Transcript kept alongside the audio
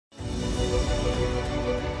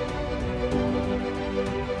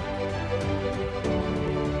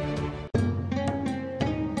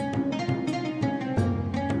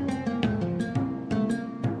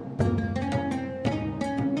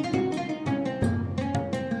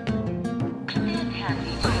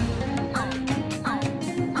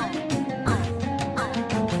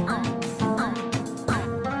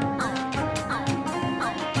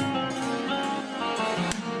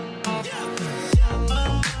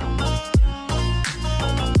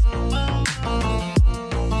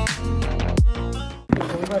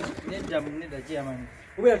chairman nenda chairman.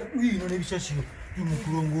 Ubera wino nebishashiro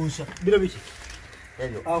imukulongosha. Bila bishi.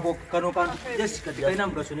 Ako kano kan just katika ina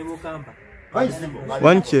mgaso nebo kamba.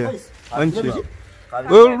 Wanche.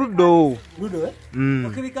 Rudo. Rudo eh?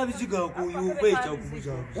 Okebika biziga ku yubecha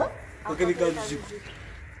okubuza. Okebika biziga.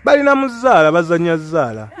 Bali na muzala bazanya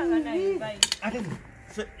zala.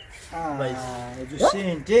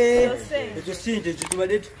 Ezo sente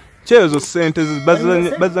zitubadetu. Chezo sente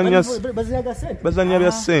bazanya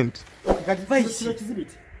bya sente. Kati vice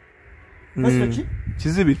kizibiti.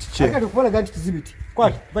 Kizibiti che. Akati kuona gati kizibiti.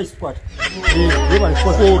 Kwati vice kwati.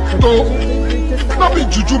 Babi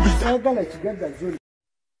jujubi. Agala kigaga zoli.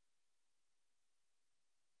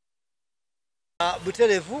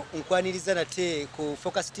 Butelevu nkwaniriza nate ku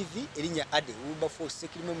Focus TV erinya ade uba force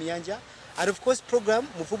kirimo miyanja and of course program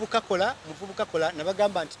muvubuka kola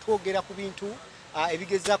nabagamba nti twogera ku bintu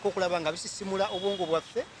ebigezaako okulaba nga bisisimula obwongo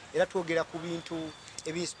bwaffe era twogera ku bintu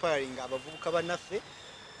ebinspiring abavubuka bannaffe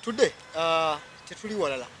today tetuli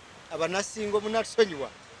walala abanasingo munatusonyiwa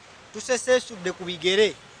tusesesudde ku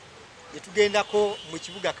bigere etugendako mu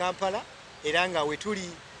kibuga Kampala era nga we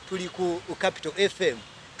tuli ku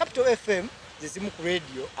Capital FM zizimu ku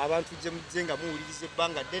radio abantu je mujenga muwulirize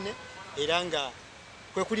banga dene era nga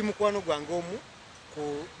kwe kuli mukwano gwange omu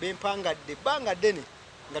ku bempangadde banga dene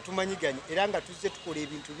nga tumanyiganye era nga tuzze tukola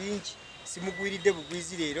ebintu bingi simugwiridde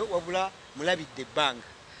bugwizi leero wabula mulabidde banga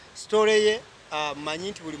story ye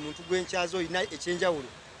manyi nti buli muntu gwenkyazo olina ekyenjawulo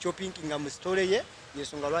kyopinkinga mu story ye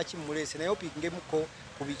yensonga lwaki mulese naye opingemuko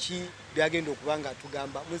ku biki byagenda okubanga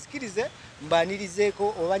tugamba muzikirize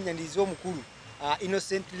mbanirizeeko obanyandirize omukulu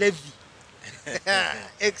Innocent Levy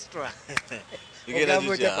extra. You get a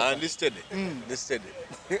listed.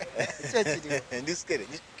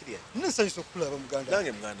 Nasa yisokula abamuganda.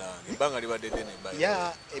 Nange mwana wange banga libadde dene mbaye.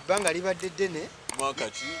 Yeah, ebanga libadde dene. Mwaka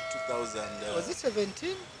ki 2000. Was it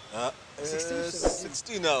 17?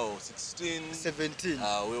 16 now, 16 17.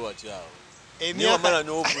 We watch out. Emyaka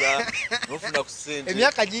n'obula n'ofuna ku sente.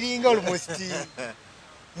 Emyaka giringa almost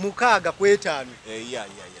mukaaga kwetaano. Yeah.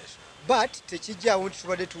 But tekijja awo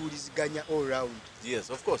tubadde tuwuliziganya all round. Yes,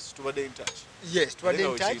 of course, tubadde in touch. Yes, tubadde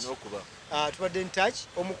in touch. Tubadde in touch.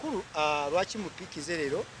 Omukulu lwaki mupikize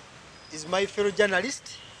leero is my fellow journalist,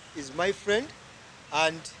 is my friend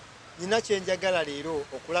and nina kyenjagala leero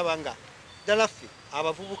okulaba nga ddalaffe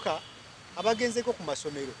abavubuka abagenzeko ku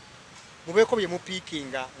masomero mubeeko bye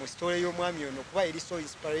mupiikinga mu story y'omwami ono kuba eri so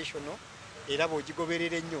inspirational era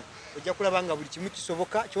bw'ogigoberera ennyo ojja kulaba nga buli kimu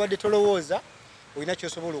kisoboka kiwadde tolowooza olina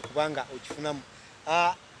kyosobola okubanga okifunamu.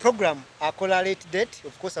 Program akola late date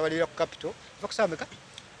of course abalira ku Capital kusaba meka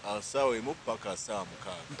sawa emu paka saa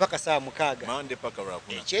mukaaga mpaka saa mukaaga Monday paka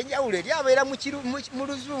rakuna ekyenjawulo eri abeera mu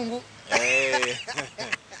luzungu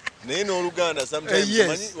naye n'oluganda sometimes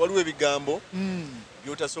manyi waliwo ebigambo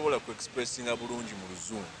byotasobola ku expressinga bulungi mu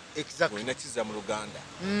luzungu olina kiza mu luganda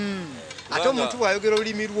ate omuntu bw'ayogera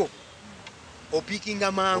olulimi lwo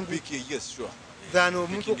opiikinga mangu yes sure than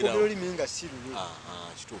omuntu okwogera olulimi nga si lulwo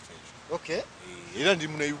kituufu ekyo okay era ndi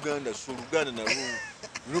muna Uganda so Luganda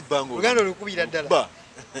nalwo Luganda olukubira ddala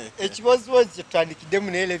ekibozibozi kyetutandikidde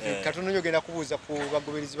ne Levy katono nyogera kubuuza ku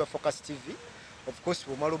bagoberezi ba Focus TV of course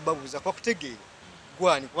bw'omala obbabuuza kwa kutegeera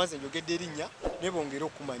gwani kubanza njogedde erinnya ne bongera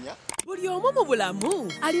okumanya buli omu mu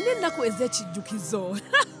bulamu alina ennaku ez'ekijjukizo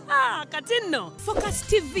kati nno Focus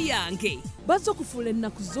TV yange bazze okufuula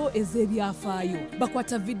ennaku zo ez'ebyafaayo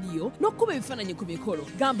bakwata vidiyo n'okkuba ebifaananyi ku mikolo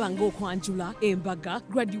gamba ng'okwanjula embaga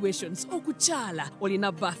graduations okukyala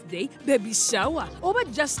olina birthday baby shower oba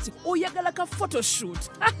just oyagala ka photoshoot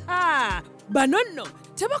bano nno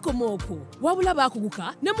tebakoma okwo wabula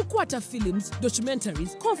baakuguka ne mukwata films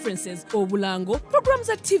documentaries conferences obulango programs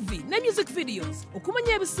za TV ne music videos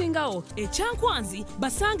okumanya ebisingawo ekyankwanzi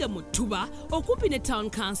basange mu Ttuba okumpi ne Town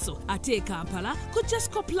Council ate e Kampala ku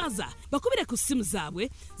Jesco Plaza bakubire ku simu zaabwe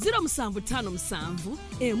 0757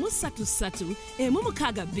 133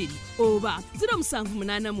 162 oba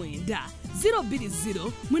 0789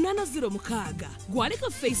 020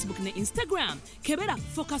 gwaliko Facebook ne Instagram kebera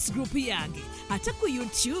Focus Group yange ate ku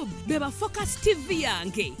YouTube beba Focus TV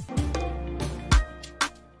yange.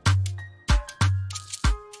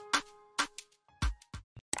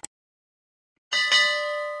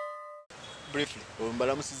 Briefly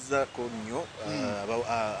mbalamusizzaako nnyo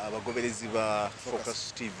abagoberezi ba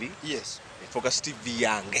Focus TV. Yes. Focus TV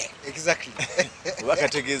yange. Exactly.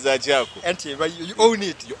 Bakategeeza kyako. Anti you own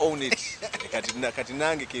it. You own it. Kati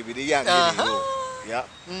nange kebiri yange leero. Yeah.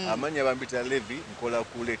 Amanya bambita Levy nkola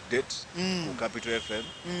ku late date ku Capital FM.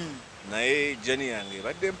 Naye jani yange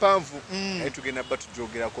badde mpanvu naye tugenda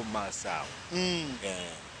batujogerako maaso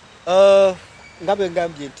awo. ngabe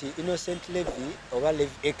ngambye nti Innocent Levy oba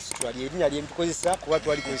Levy Extra lyerinnya lye mtukozesa kuba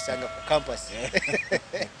twalikozesanga ku campus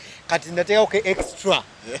kati ndateekako extra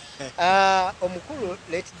omukulu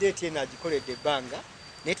late date yena agikoledde ebbanga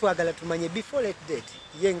naye twagala tumanye before late date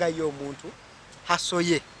ye nga ye omuntu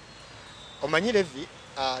hasoye omanyi Levy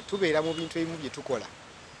tubeera mu bintu ebimu bye tukola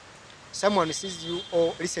someone sees you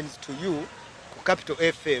or listens to you ku Capital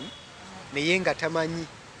FM naye nga tamanyi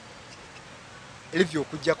Levy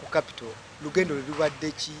okujja ku Capital lugendo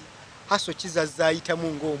lubadde ki haso kizazza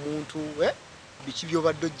ayitamu ng'omuntu biki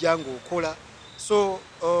byobadde ojja ng'okola so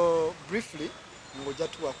briefly ng'ojja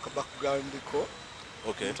tuwa background ko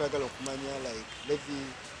twagala okumanya like Levy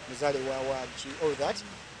muzale wawaaki all that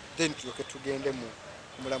then tulyoke tugende mu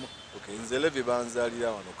mulamu nze Levy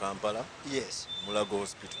banzaalira wano Kampala yes Mulago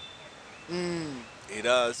hospital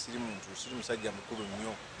era siri musajja mukulu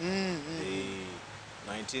nnyo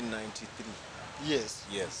 1993 yes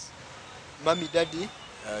mami daddy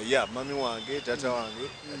mami wange tata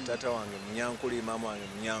wange Munyankole mama wange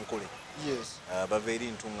Munyankole yes bava eri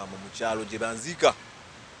Ntungamo mu kyalo gye banziika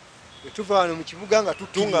tuva wano mu kibuga nga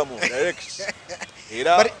Ntungamo direct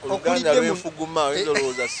era oluganda lwefuguma oyinza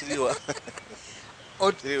olowooza siriwa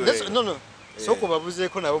no soko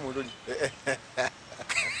babuzeeko nabo mu luli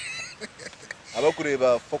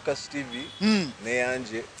abakuleba Focus TV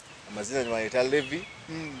neyanje amazina nibayita Levy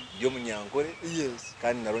yo Munyankole yes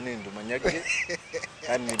kandi nalo nendumanyage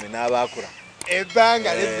kandi nime n'abakula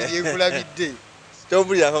ebbanga Levy lyekulabidde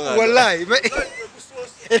tombulirako nga wallahi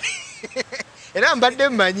era mbadde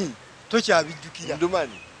mmanyi tokyabijjukira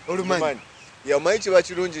olumanyi omanyi kiba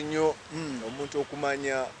kirungi nnyo omuntu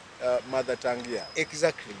okumanya mother tongue ya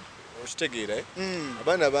exactly okitegeera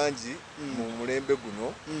abaana bangi mu mulembe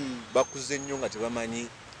guno bakuze nnyo nga tebamanyi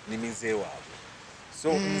nnimi zeewaabwe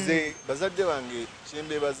so nze bazadde bange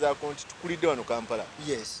kyembeebazaako nti tukulidde wano Kampala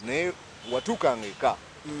yes naye watuukanga eka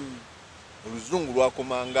oluzungu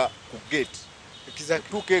lwakomanga ku gate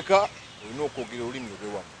tuuka eka olina okwogera olulimi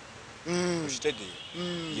olwewamu okitegeera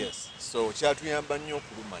yes so kyatuyamba nnyo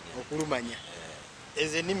okulumanya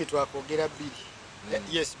ezo ennimi twakwogera bbiri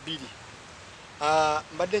yes bbiri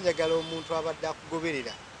mbadde njagala omuntu abadde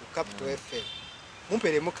akugoberera ku Capital FM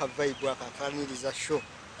mumperemu ka vibe akakaniriza show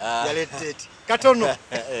yaletete katono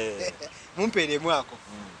mumperemu ako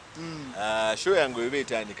show yange eba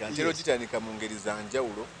etandika ntera ogitandika mu ngeri za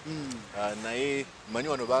njawulo naye manyi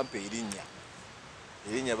wano bampa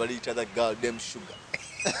erinnya baliyita the goddamn sugar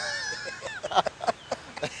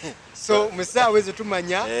so musaawa ezo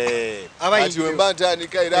tumanya ati wemba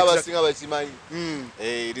ntandika era abasinga bakimanyi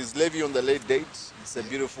it is Levy on the late date. It's a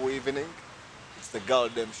beautiful evening. It's the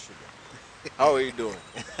goddamn sugar. How are you doing?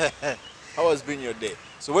 How has been your day?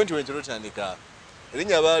 So when tuwente lutandika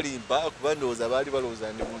erinnya balimpa kuba ndowooza baali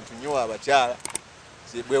balowooza ndi muntu nnyo abakyala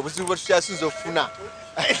bwe buzibu bwe tukyasinza okufuna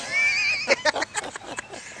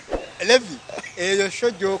Levy eyo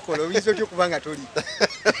show gy'okola oyinza otya okuba nga toli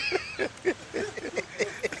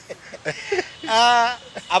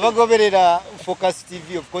abagoberera Focus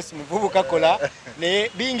TV of course muvubuka kola ne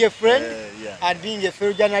being a friend and being a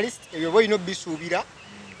fellow journalist ebyo boyino bisuubira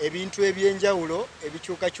ebintu ebyenjawulo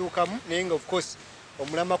ebikyukakyukamu naye nga of course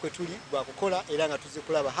omulama kwe tuli gwakukola era nga tuze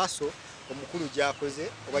kulaba haso omukulu gyakoze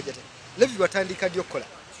oba jate Levy watandika ddi okukola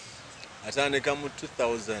atandika mu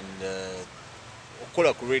 2000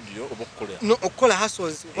 okukola ku radio oba okukolera no okukola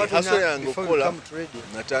hasos haso yange okukola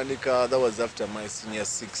natandika that was after my senior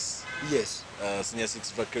 6 yes senior 6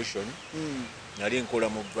 vacation nali nkola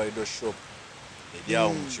mu bridal shop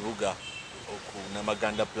eryawo mu kibuga oku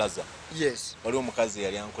Namaganda Plaza yes waliwo omukazi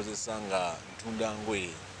yali ankozesa nga ntunda ngoye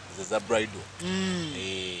za bridal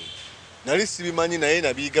nali sibimanyi naye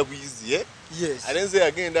nabiyiga bwizi yes alenze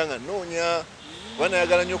yagenda nga noonya bana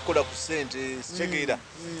yagala nnyo okukola ku ssente sikitegeera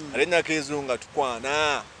ate nnakeezo nga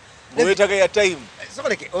tukwana ng'oweetaga ya time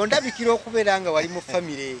sokoleke ondabikira okubeera nga wali mu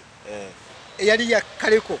famire eyali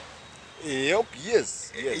yakkaleko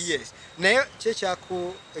yes naye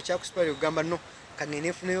ekyakusipalira okugamba no kangende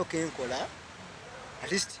nfuneyo kenkola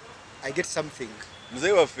at least I get something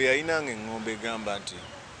muzeeyi waffe yalinanga eŋŋombe egamba nti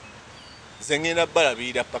nze ŋŋenda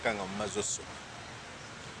balabirira paka nga mumaze osoma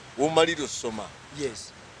womalira osoma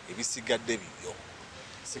yes ebisigadde bibyo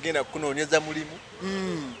sigenda kukunoonyeza mulimu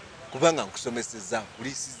kubanga nkusomesezza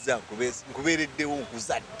nkuliisizza nkubeereddewo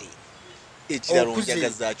nkuzadde ekiralo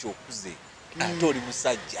njagazaaki okuze ate oli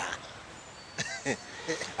musajja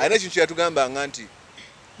alina ekintu kyeyatugambanga nti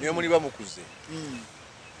niwe muli bamukuze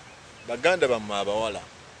baganda bammwe abawala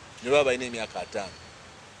ne baba balina emyaka 5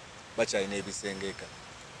 bakyalina ebisengeeka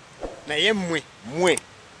naye mmwe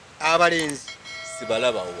abalenzi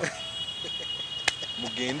sibalabawa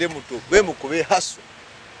mugende muto be mukube haso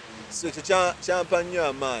so ekyo kyampa nnyo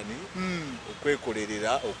amaanyi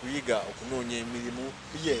okwekolerera okuyiga okunoonya emirimu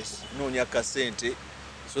okunoonya kasente.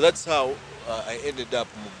 So that's how I ended up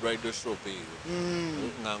mu bridal shop eyo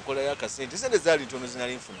nga nkolayo akasente. Sente zaali ntono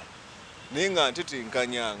zinali nfuna naye nga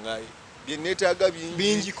ntetenkanya nga byenneetaaga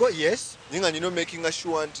bingiko naye nga nina making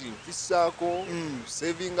sure nti nfisaako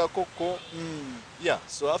savingakoko. Yeah,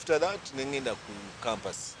 so after that nengenda ku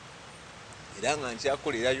campus era nga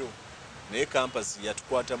nkyakolerayo naye campus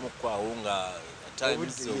yatukwatamuko awo nga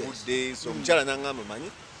times obudde. So omukyala n'aŋŋamba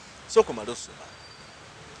manyi sokomala osoma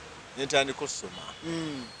nentandika osoma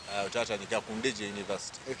otatandika ku Ndejje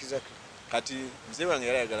University. Kati mzee wange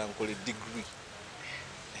yali ayagala nkole degree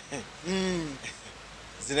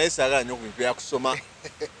zinaye saagala nnyo ku bintu byakusoma.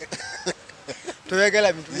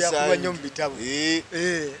 Toyagala bintu byakuba nnyo mu bitabo.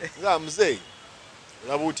 Nga mzee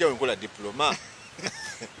olaba otya we nkola diploma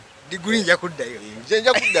degree nja kuddayo.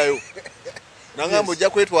 Nja kuddayo nangamba ojja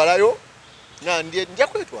kwetwalayo nga nja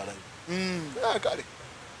kwetwalayo kale.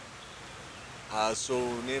 So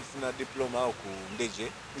nefuna diploma ku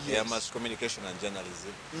Ndejje ya mass communication and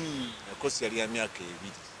journalism. Course yali ya myaka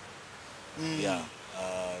ebiri.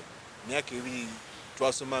 Myaka ebiri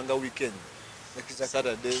twasomanga weekend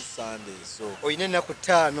Saturday Sunday. So oyina ennaku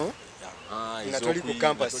 5 nga toli ku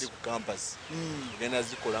campus. Genda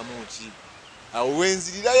zikolamu ki awo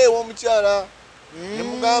wenzirirayo ew'omukyala ne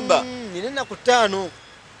mugamba nina ennaku 5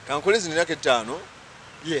 kankole zino ennaku 5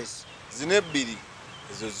 zino 2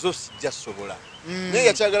 ezo zo sijja sobola. Naye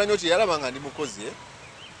yakyagala nnyo yalaba nga ndi mukozi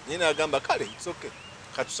naye n'agamba kale it's okay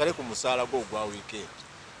katusale ku musaala gwo ogwa weekend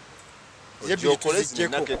okole zino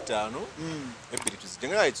ennaku 5 2 tuzijje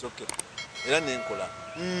nga it's okay. Era nenkola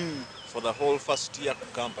for the whole first year ku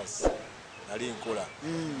campus nali nkola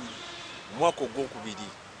omwaka ogwokubiri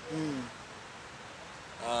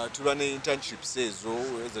tuba ne internships ezo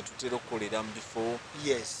tutera okukolera mu bifo.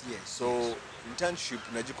 So internship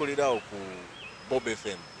nagikolerawo ku Bob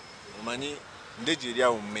FM. Omanyi Ndejje eri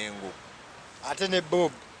awo mu Mengo ate ne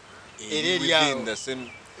Bob within the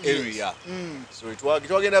same area. So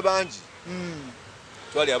twagenda bangi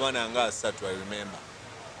twali abaana nga 3 I remember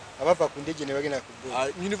abava ku Ndejje ne bagenda ku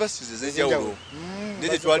Bob. Universities ez'enjawulo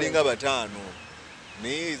Ndejje twalinga 5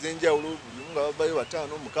 naye ez'enjawulo buli nga babayo 5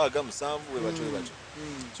 6 7 we batyo.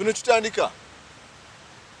 So ne tutandika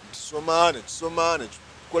tusoma ne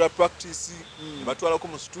tukola practice ne batwalako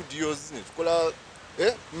mu studios ne tukola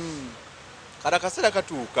kala kaseera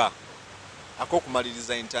katuuka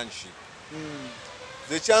ak'okumaliriza internship.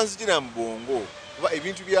 Ze chance gira mu bwongo kuba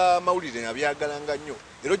ebintu bya mawulire nabyagalanga nnyo.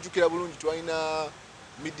 Era ojjukira bulungi twalina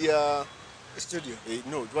media studio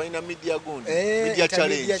twalina media gundi media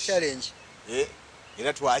challenge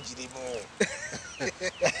era twagirimu.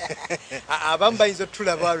 Abamu bayinza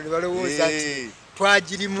otulaba ne balowooza nti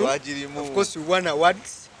twagirimu. Of course we won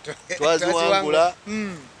awards. Twaziwangula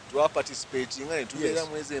twaparticipating nga ne tubeera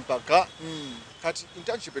mwezi empaka. Kati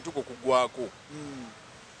internship etuko kugwako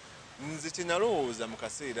nze tenalowooza mu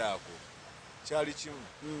kaseera ako kyali kimu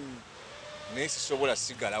naye sisobola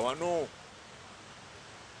sigala wano.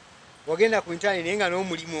 Wagenda ku internet naye nga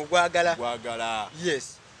n'omulimu ogwagala.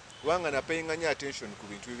 Kubanga napayinga nnyo attention ku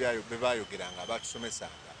bintu bye baayogeranga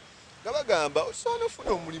abatusomesanga nga bagamba osobola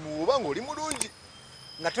ofuna omulimu oba ng'oli mulungi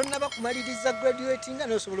nga tonnaba kumaliriza graduating nga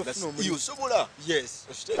n'osobola ofuna omulimu. Osobola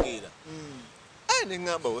okitegeera. Ne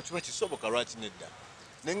ŋŋamba kiba kisoboka lwaki nedda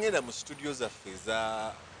ne ŋŋenda mu studio zaffe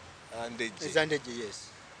eza Ndejje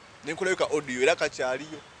ne nkolayo ka audio era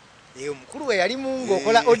kakyaliyo. Omukulu we yali mu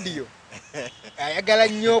ng'okola audio ayagala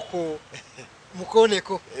nnyo ko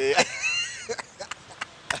mukooneko.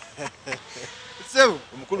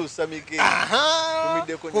 Omukulu Samike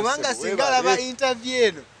kubanga singa alaba interview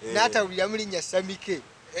eno n'atawulira mu linnya Samike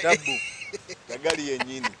Tabu tagali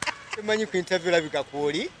yennyini. Temanyi ku interview labika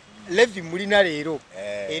kwoli Levy mulina leero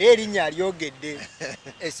era erinnya alyogedde.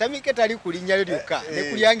 Samike tali ku linnya lyo lyokka ne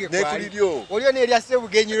ku lyange kwali olyo n'erya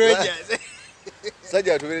Ssebugenyi Rogers.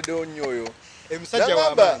 Sajja atubereddewo nnyo oyo emusajja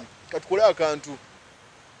w'amaanyi. Katukole akantu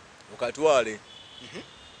okatwale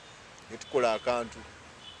ne tukola akantu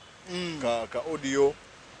ka audio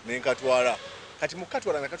nenkatwala kati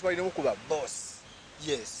mukatwala nakatwaliremu kuba boss.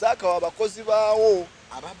 Saaka w'abakozi baawo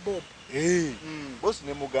aba Bob. Boss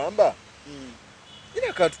ne mugamba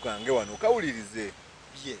ina kantu kange wano kawulirize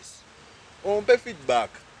ompe feedback.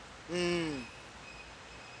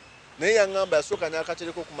 Naye yaŋŋamba yasooka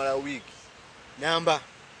n'akatereko okumala wiiki namba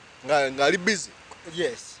ng'ali busy.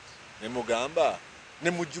 Ne mugamba ne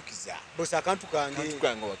mujjukiza boss akantu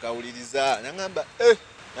kange wakawuliriza naŋŋamba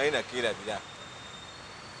naye nakeerabira.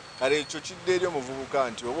 Kale ekyo kidde eri omuvubuka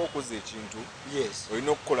nti oba okoze ekintu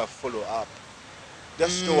olina okukola follow up.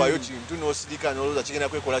 tasitowayo kintu n'osirika n'olowooza kigenda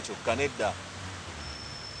kwekola kyokka nedda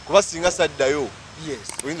kuba singa saddayo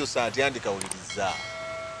oyinza osanga nti yandikawuliriza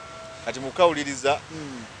kati mukawuliriza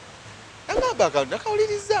agamba akantu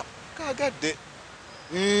nakawuliriza kagadde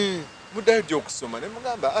muddayo ddi okusoma ne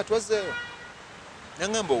mugamba twazeeyo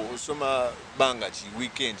nangamba osoma banga ki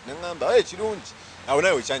weekend nangamba kirungi awo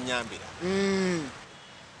naye wekyanyambira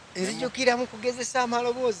nzijukira mu kugezesa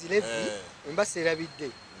amaloboozi Levy emba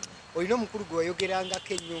seerabidde olina omukulu gwe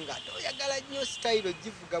wayogerangako ennyo nga oyagala nnyo sitayiro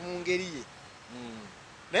givuga mu ngeri ye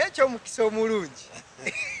naye ekyomukisa omulungi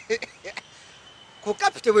ku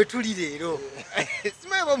kapite bwe tuli leero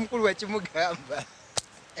simanyi oba omukulu wakimugamba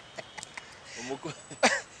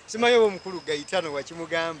simanyi oba omukulu Gaitano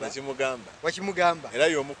wakimugamba era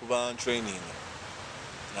y'omu kuba training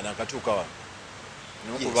nga nakatuuka wano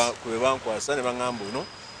kwe bankwasa ne baŋŋamba ono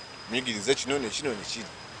muyigirize kino nekino nekiri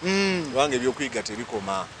kubanga ebyokuyiga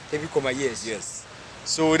tebikoma yes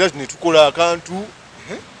so era netukola akantu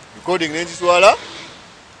recording nenjitwala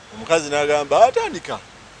omukazi n'agamba atandika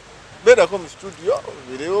beerako mu studio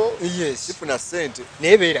birewo sifuna ssente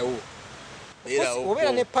naye beerawo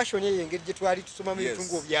obeera ne passion eyo engeri gye twali tusomamu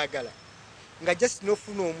ebitungu obyagala nga just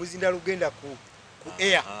nofuna omuzindalo ogenda ku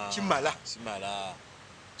air kimala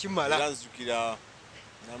era nzijukira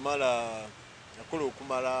nakola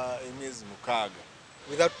okumala emyezi 6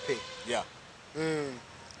 without pay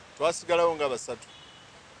twasigalawo nga basatu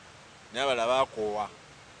naye abala bakoowa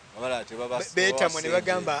abala beetamwa ne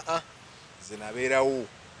bagamba ze nabeerawo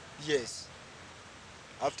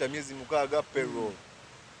after myezi 6 payroll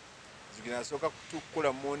zigina nasooka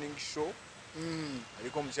kukola morning show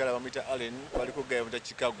aliko omukyala bamuyita Allen baliko gaya muta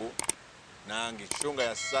Chicago nange show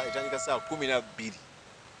nga etandika saa 12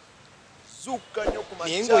 zuuka nnyo ku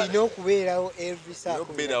naye ng'olina okubeerawo every saa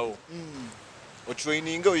okubeerawo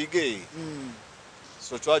otraininga oyige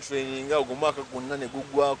so twatraininga ogwo mwaka gwonna ne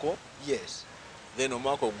guggwako then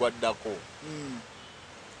omwaka ogwaddako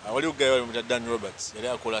waliwo gaya wali muta Dan Roberts yali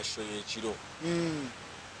akola show y'ekiro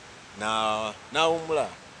nawumula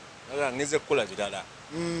ngeze kukola birala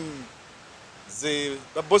ze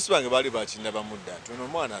babosi bange baali bakinda bamudda tono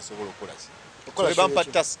omwana asobola okukola ki bampa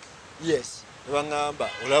task nebaŋŋamba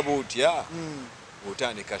olaba otya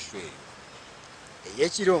otandika show eyo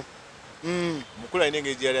ey'ekiro mukulu alina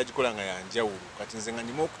engeri gyeyali agikola nga yanjawulo kati nze nga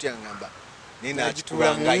ndima okutya ngamba naye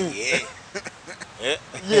nagitulanga ye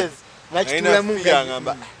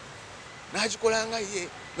ngamba nagikolanga ye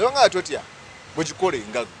nebanga totya bwegikole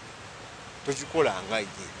nga togikolanga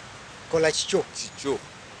ye kola kikyo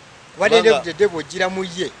wadde bw'ogira mu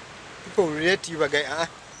ye people relate you bagaya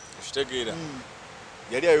okitegeera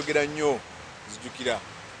yali ayogera nnyo zijukira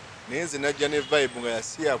naye nze najja ne vibe nga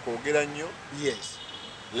yasiya kwogera nnyo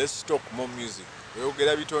let's talk more music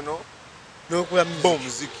oyogera bitono n'okula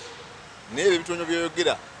muziki naye ebyo bitono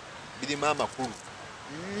by'oyogera birimu amakulu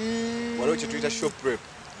waliwo kye tuyita show prep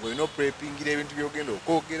ng'olina oprepingira ebintu by'ogenda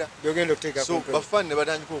okwogera so bafani ne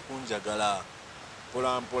batandika okunjagala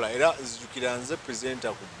mpolampola era nzijukira nze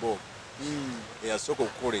presenter ku Bob eyasooka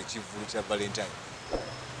okukola ekivulu kya Valentine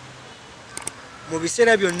mu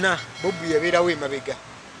biseera byonna Bob yabeerawo emabega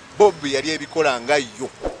Bob yali ebikola nga yo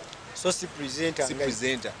so si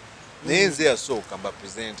presenter naye nze yasooka mba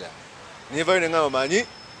presenter nevayo ne ngamba manyi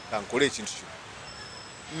kankole ekintu kyo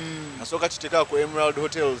nasooka kiteeka ku Emerald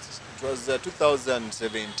Hotel. It was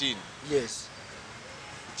 2017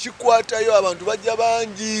 kikwatayo abantu bajja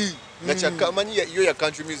bangi nga kyakamanyi yo ya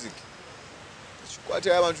country music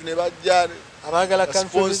kikwatayo abantu ne bajja abagala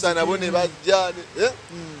sponsor nabo ne bajja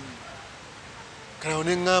kalawo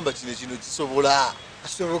ne ngamba kino kisobola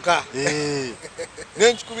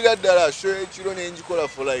nenkikubira ddala show ekiro nenjikola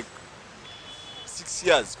for like 6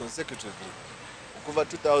 years consecutively okuva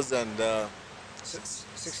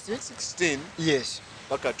 2016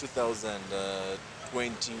 paka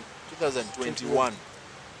 2021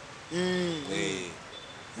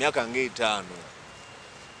 myaka nga 5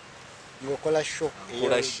 ngokola show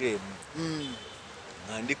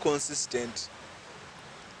nga ndi consistent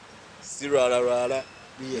sirwalarwala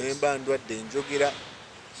nemba ndwadde njogera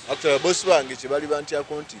actually bosi bange kyebali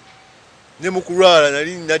bantyako nti ne mukulwala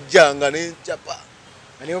nali najjanga nencapa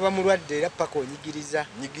ani oba mulwadde era paka onyigiriza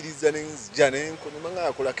nenzija nenkonema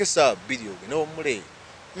akolako essaawa 2 ogenda omule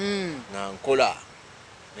nga nkola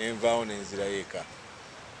nenvaawo nenzirayo eka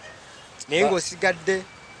naye ng'osigadde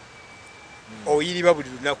oyiriba buli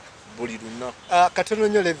lunaku katono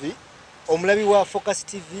nnyo Levy omulabi wa Focus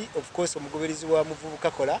TV of course omugoberezi wa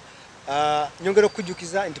Muvubuka Kola nyongera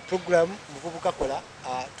okujjukiza nti program Muvubuka Kola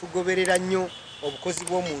tugoberera nnyo obukozi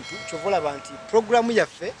bw'omuntu kyovolaba nti programu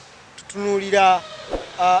yaffe tutunuulira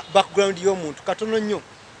background y'omuntu katono nnyo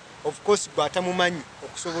of course gwatamumanyi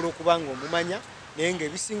okusobola okuba nga omumanya naye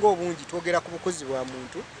ng'ebisinga obungi twogera ku bukozi bwa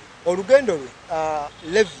muntu olugendo lwe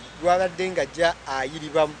Levy lwabadde nga ajja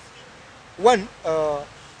ayiribamu one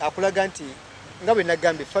akulaga nti nga bwe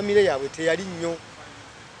nagambye famire yaabwe teyali nnyo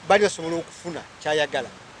bali basobola okufuna kyayagala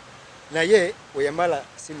naye we yamala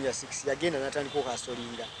senior 6 yagenda n'atandika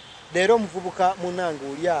okasolinga leero omuvubuka munange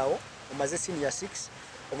oli awo omaze senior 6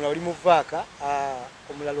 omulala oli mu vaaka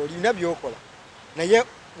omulala olina byokola naye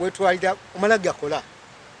wetwalira omala gakola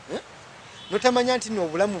notamanya nti no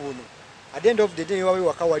obulamu buno at the end of the day wawe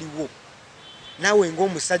waka waliwo naawe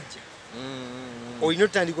ng'omusajja olina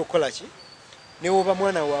otandika okukola ki newoba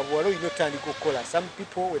mwana wa buwala olina otandika okukola some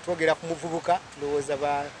people wetwogera ku muvubuka tulowooza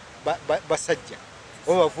basajja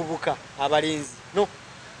oba bavubuka abalenzi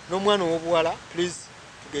n'omwana ow'obuwala please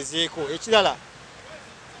tugezeeko ekirala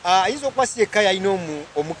ayinza okuba si yekka yalina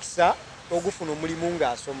omukisa ogufuna omulimu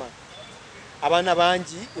ng'asoma abaana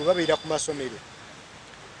bangi we babeera ku masomero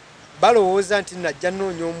balowooza nti najja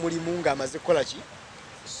nnoonya omulimu ng'amaze kukola ki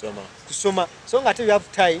kusoma so nga ate you have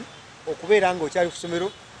time okubeera nga okyali ku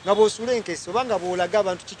ssomero nga bw'osuula enkesi oba nga bw'olaga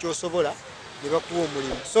abantu kikyosobola ne bakuwa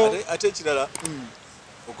omulimu so ate ekirala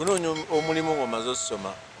okunoonya omulimu ng'omaze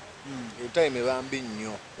okusoma etime ebambi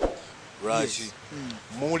nnyo lwaki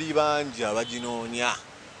muli bangi abaginoonya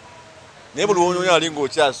naye buli wonoonya ali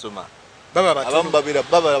ng'okyasoma abamu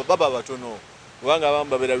baba batono kubanga abamu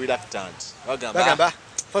babeera reluctant bagamba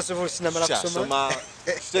first of all sinamala kusoma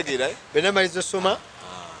kitegeera bwe namaliza osoma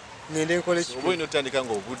ngende nkola oba olina otandika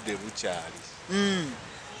ng'obudde bukyali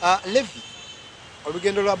Levy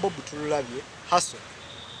olugendo lwa Bob tululabye haso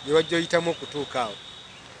gye wajja oyitamu okutuuka awo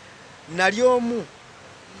nali omu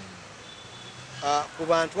ku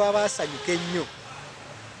bantu abaasanyuka ennyo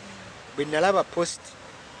bwe nalaba post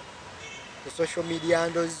ku social media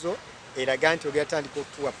ndozo eraga nti ogatandika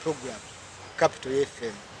okutuwa program Capital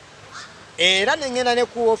FM era nengenda ne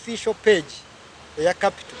ku official page eya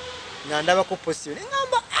Capital nga ndabako post yo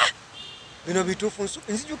nengamba bino bituufu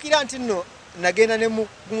nzijukira nti nno nagenda ne mu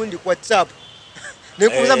gundi ku WhatsApp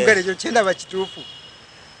nekubuza mugale ekyo kyendaba kituufu.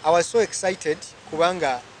 I was so excited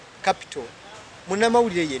kubanga Capital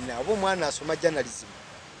munnamawulire yenna oba omwana asoma journalism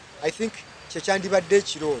I think kyekyandibadde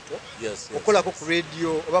ekirooto okolako ku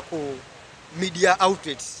radio oba ku media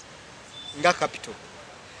outlets nga Capital.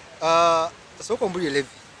 Soko mbulire Levy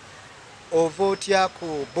ova otya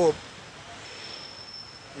ku Bob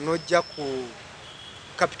nojja ku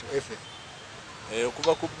Capital FM.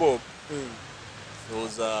 Okuva ku Bob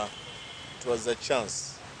it was a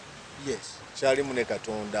chance. Yes. Kyali mune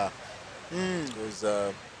Katonda. It was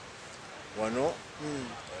wano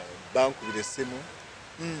bankubira essimu.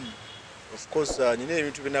 Of course nina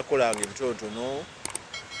ebintu binakolanga ebitonotono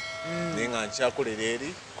naye nga nkyakolera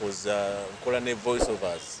eri because nkola ne voice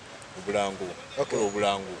overs obulangu okola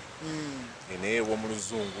obulangu naye obwo mu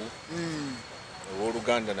luzungu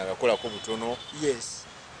obw'oluganda nagakolako butono. Yes.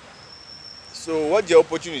 So wajja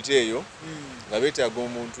opportunity eyo nga beetaaga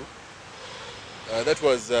omuntu. That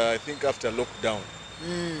was I think after lockdown.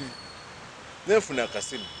 Nefuna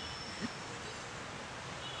akasimu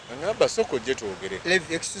angamba soko gye twogere.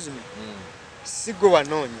 Levy, excuse me. Sigwe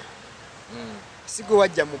wanoonya. Sigwe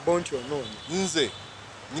wajja mu bonti onoonya. Nze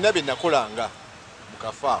nina bye nakolanga mu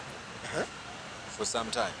kafaako for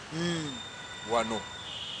some time. Wano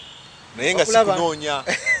naye nga sikunoonya.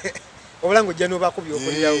 Obulangu ojja n'obaako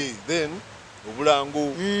byokolerawo. Then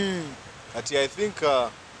obulangu kati I think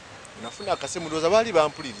nafuna akasimu ndowooza baali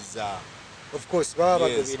bampuliriza. Of course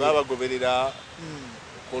baba bagoberera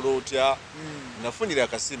okola otya nafunira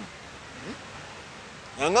akasimu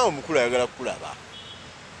nga omukulu ayagala kukulaba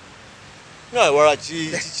nga wala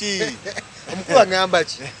kiki omukulu agamba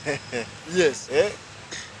ki? Yes.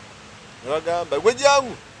 Nabagamba gwe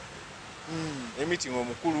jangu meeting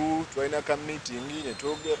omukulu twalina ka meeting ne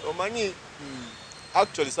twogera omanyi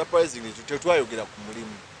actually surprisingly tetwayogera ku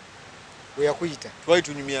mulimu we yakuyita twali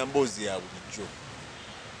tunyumya mboozi ya bulijjo.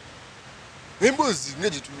 Emboozi nga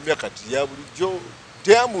gitunyumya kati ya bulijjo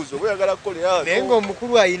teyamuuza oba oyagala kukolera naye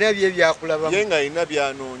ng'omukulu alina bye byakulabamu ye nga alina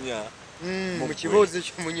byanoonya mu kiboozi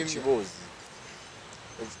ekyomunyumya. kiboozi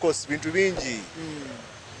of course bintu bingi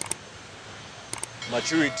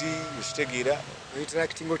maturity ekitegeera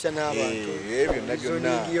interacting otya n'abantu byonna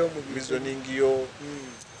byonna reasoning yo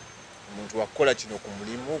omuntu wakukola kino ku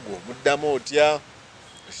mulimu gwo omuddamu otya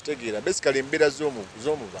ekitegeera basically embeera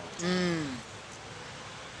z'omubantu.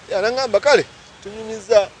 Nangamba kale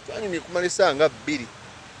tunyumiza twanyumye kumalisa nga 2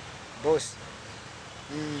 boss.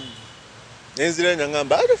 Nenzira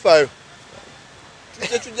nangamba atufaayo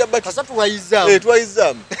tujja bati kasa tuwayizaamu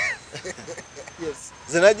twayizaamu. Yes.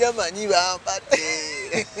 Ze najja manyi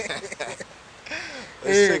bambadde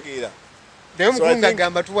Ekitegeera. Naye mukunga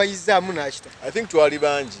agamba tuwayizaamu n'akita. I think twali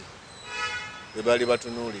bangi be bali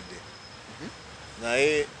batunuulidde.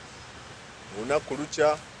 Naye olunaku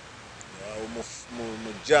lukya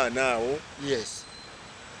mu jjaana awo Yes.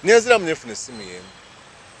 nenziramu nefuna essimu y'emu.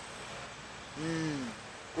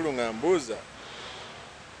 Kulu nga mbuuza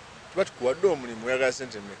tuba tukuwadde omulimu oyagala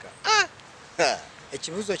sente mmeka?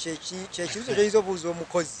 Ekibuuzo kyekibuuzo kyoyinza obuuza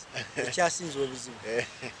omukozi ekyasinza obuzibu.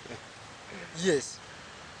 Yes.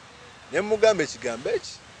 Ne mugamba ekigambo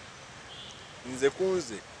eki nze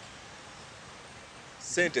kunze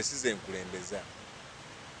sente size nkulembeza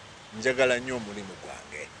njagala nnyo omulimu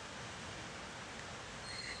gwange.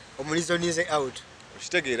 Omulizo nize out.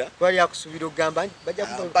 Okitegeera? Twali akusubira okugamba bajja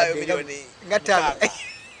kubayo miliyoni nga ttaano.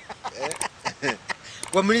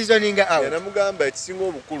 Omulizo ninga out. Namugamba ekisinga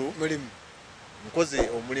obukulu Mulimu. nkoze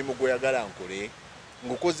omulimu gw'oyagala nkole,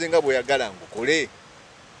 ngukoze nga bw'oyagala ngukole.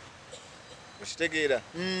 Okitegeera?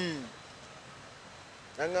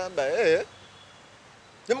 Nangamba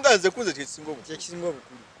nemugamba nze kunze kyekisinga obukulu. Kyekisinga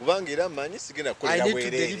obukulu. Kubanga era mmanyi sigenda kukolera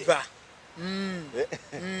bwereere.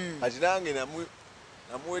 Kati nange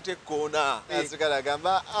namuweta ekkoona nasigala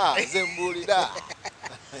agamba nze mbuulira.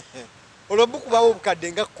 Olwo bukubawo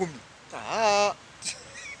obukadde nga 10.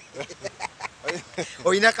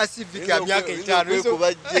 Oyina kasivi ka myaka 5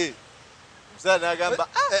 kubajje. Musa n'agamba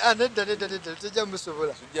nedda tejja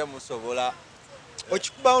musobola. tujja musobola.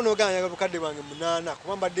 Okikubawo n'oganya obukadde bwange 8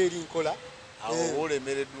 kuba mbadde eri nkola. Awo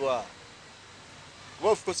olemereddwa. Kuba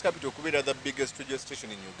of course Capital okubeera the biggest radio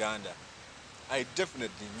station in Uganda. I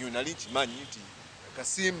definitely knew nali nkimanyi nti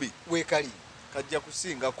kasimbi Weekali. kajja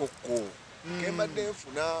kusingako ko. Kembadde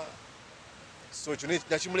nfuna. So kino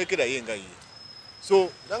nakimulekera ye nga ye.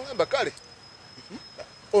 So nangamba kale.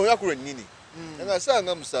 Olunaku lwennyini. Nanga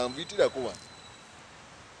sanga 7 yitirako wano.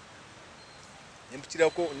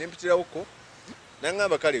 Nempitirawo ko.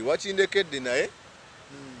 Nangamba kale wakindekedde naye.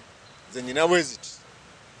 Nze nyina bweziti.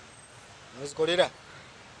 Nozikolera.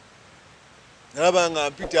 Nalaba nga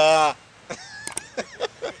mpita.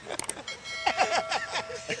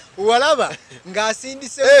 Walaba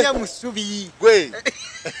ng'asindise nya mu ssubi. Gwe.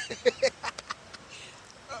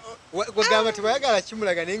 Gwagamba tebayagala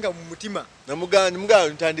kimulaga naye nga mu mutima. Namugamba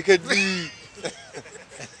ntandike ddi.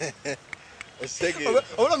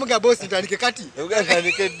 Obola mugamba bosi ntandike kati. Namugamba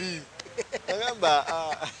ntandike ddi. Nagamba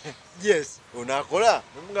Yes. Onakola?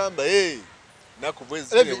 Namugamba naku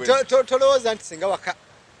bwezi. Tolowooza nti singa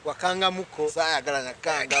wakangamuko. Saayagala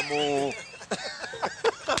nakangamu.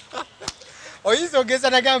 Oyinza ogeza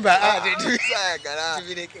nagamba saayagala.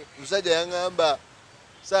 Musajja yangamba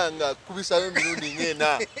sanga kubisayo emirundi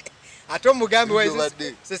ng'ena. Ate omugambi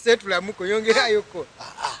wayize sesetulamuko yongerayoko.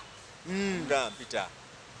 Nga mpita.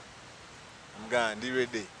 Nga ndi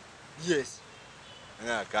ready. Yes.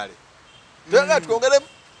 Nga kale. Twanga tukongeremu.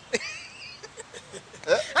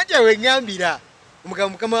 Ate we ngambira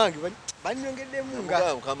mukama wange banyongeddemu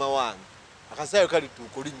nga mukama wange akasayo kali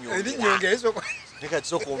tukulinnyo. Erinyongezo Nika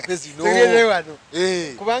kisoko mpezi no. Tegere wano.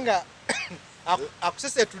 Kubanga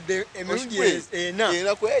akusesetudde emirundi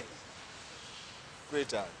ena. Kweli.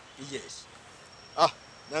 Kweta. Yes.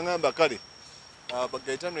 Nangamba kale.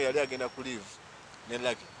 Bagaitano yali agenda ku leave ne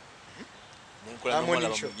Lucky. Nenkola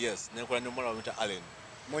n'omwana bamuyita Allen.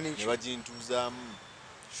 Morning Ne bajintuzaamu.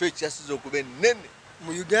 Show ekyasize okuba ennene.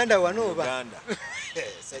 Mu Uganda wano oba? Uganda.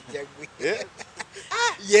 Sajja gwe.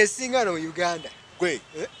 Yes, singano mu Uganda. Gwe.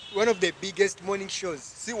 One of the biggest morning shows.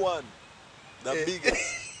 See one. The biggest.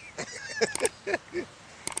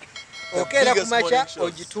 Okera kumacha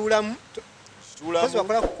ogituulamu. Because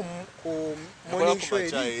wakola ku morning show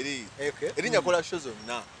eri. Erinya kola shows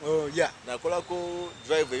zonna. Oh yeah. Nakola ko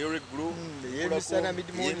drive a Yorick Group. Yemisana mid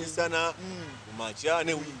morning. Yemisana kumacha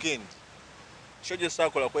ne weekend. Show je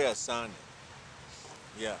sakola ko ya Sunday.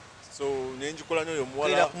 Yeah. So nenjikola nyo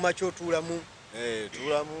muwala. Kira kumacha otuulamu.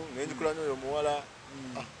 Tuulamu nenjikola nyo muwala.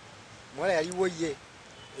 Muwala yaliwo ye.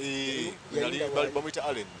 Yali bamuyita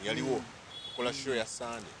Allen yaliwo. Kola show ya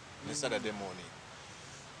Sunday ne Saturday morning.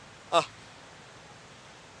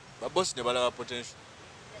 Babosi ne balaba potential.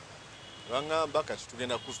 Bangamba kati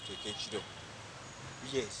tugenda kusteeka ekiro.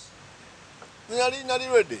 Yes. Nali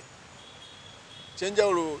ready.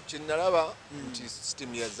 Chenjawulo chinalaba nti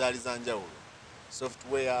system ya zaali za njawulo.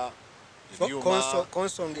 Software,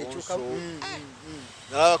 console ngekyuka.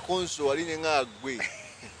 Na console wali nga gwe.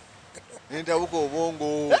 Nentabuka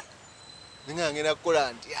obwongo. Ngangena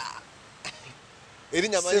kola nti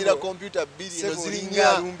erinya manyira computer bili no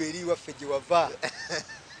ziringa lumbe eri waffe gye wava.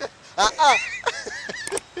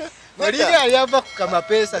 Malinga aliava kukama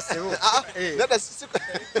pesa sebo. Nada sisi.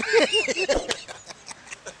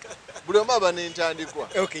 buli omu aba n'entandikwa.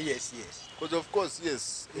 Okay, yes. Because of course,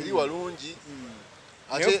 yes, eri walungi.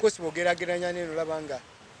 Naye of course bw'ogerageranya n'eno olaba nga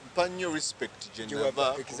mpa nnyo respect gye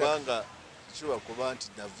nava kubanga kiwa kuba nti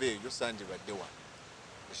nava eyo sandibadde wano.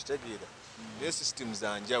 Ekitegeera. Naye system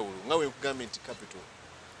za njawulo nga bwe nkugambye nti Capital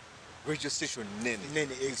radio station nene.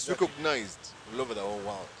 It's recognized all over the whole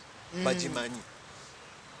world. Bagimanyi.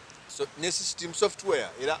 So ne system software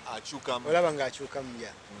era akyukamu. olaba ng'akyukamu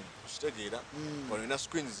ya. Ekitegeera. Wano ina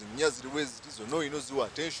screens nnya ziriwe zitizo no ino ziwa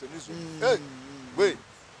attention izo. Hey, we.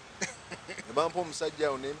 Nebampa omusajja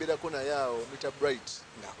awo nembeerako naye awo Mr. Bright.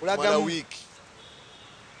 Ng'akulaga week.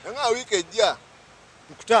 Nga week ejja.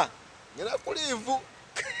 Nkuta. Ngena kulivu.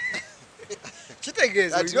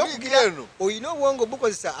 Kitegeeza olina obwongo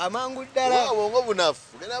bukozesa amangu ddala. Obwongo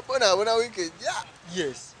bunafu. Ngena bona week ejja.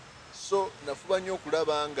 Yes. So nafuba nnyo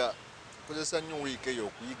okulaba nga kozesa nnyo week eyo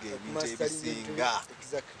okuyiga ebintu ebisinga.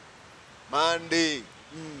 Exactly. Monday.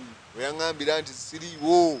 Weyaŋŋambira nti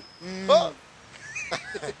siriiwo.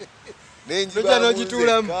 Nojja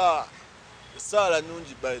n'ogituulamu. Esaala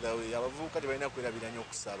nnungi by the way. Abavubuka tebalina kwerabira nnyo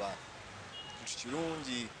okusaba. Kintu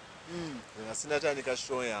kirungi. Nga sinatandika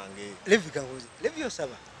show yange. Levy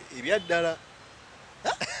osaba. Ebyaddala.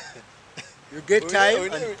 You get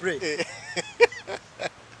time and pray.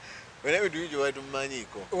 Wena bintu bingi bwe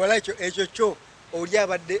tumanyiiko. Wala ekyo kyo oli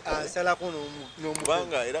abadde asalako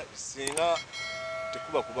kubanga era singa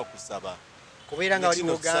kuba kusaba. Kubeera nga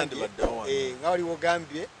wali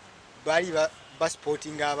wogambye baali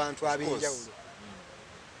basportinga abantu ab'enjawulo.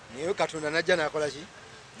 Naye Katonda najja n'akola ki?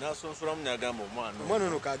 N'asonsolamu n'agamba omwana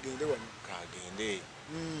ono kagende wano. Kagende.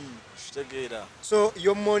 Kitegeera. So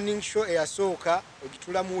your morning show eyasooka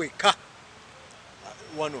ogitulamu weka.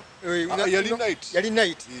 Wano. Yali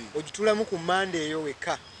night. Ogitulamu ku Monday eyo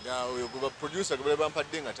weka. Nga oyo gwe producer gwe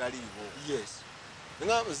bampadde nga taliiwo. Yes.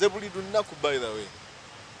 Nga nze buli lunaku by the way.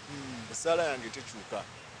 Esaala yange tekyuka.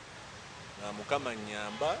 Nga Mukama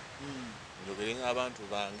nnyamba. Njogere n'abantu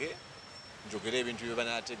bange. Njogere ebintu bye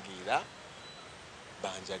banaategeera.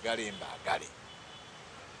 Banjagale mbaagale.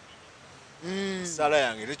 Esaala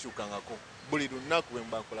yange tekyukangako. Buli lunaku bwe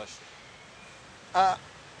mba nkola show.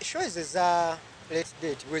 Show ezo eza late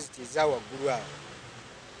date bwe ziti eza waggulu awo.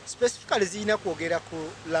 Specifically zirina kwogera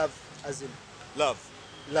ku love as in love.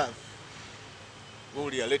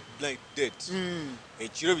 Buli late night date.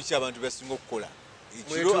 Ekiro biki abantu basinga okukola.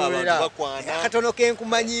 Ekiro abantu bakwana. Katono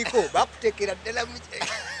kenkumanyiiko bakuteekera ddala mu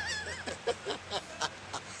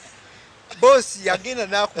boss yagenda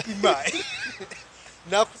n'akupima.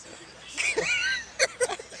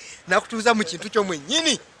 Nakutuuza mu kintu kyo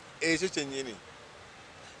mwennyini. Ekyo kyennyini.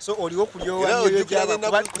 So oliwo kulyowanyoyo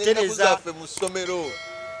gyaba kutereeza mu ssomero.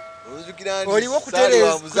 Ozukira ndi oliwo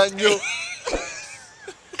kutereeza muzannyo.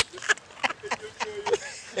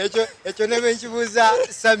 Ekyo ne benkibuuza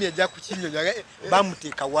Sami ajja kukinyonyola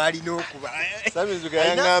bamuteeka waalina okuba. Sami nzuka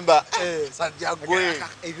yaŋŋamba sajja gwe.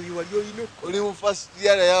 Ebyo wali olina oli mu first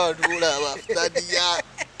year naye abantu bulaba third year.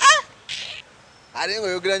 Ate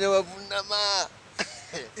ng'oyogeranya bavunnama.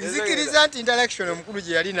 Nzikiriza nti interaction omukulu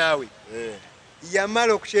gye yali naawe.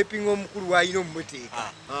 Yamala okushapinga omukulu w'alina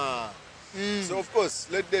omumuteeka. So of course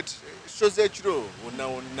let that shows ekiro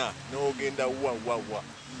wonna n'ogenda wa.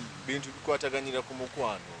 Bintu bikwataganyira ku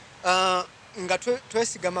mukwano. Nga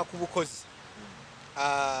twesigama ku bukozi.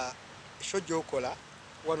 Show gy'okola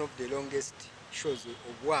one of the longest shows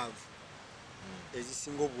obuwanvu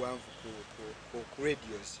ezisinga obuwanvu ku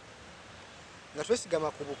radios. Nga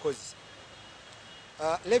twesigama ku bukozi.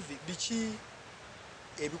 Levy, biki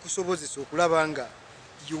ebikusobozesa okulaba nga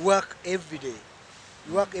you work every day,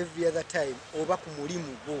 you work every other time oba ku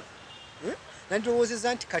mulimu gwo.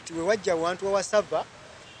 Nandirowoozeza nti kati we wajja wantu wawasava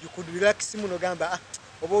you could relax muno gamba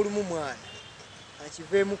oba olumu mwana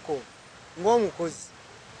akiveemuko ng'omukozi.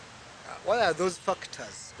 What are those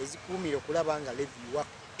factors ezikuumira okulaba nga Levy you work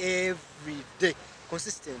every day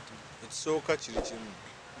consistently? Ekisooka kiri kimu.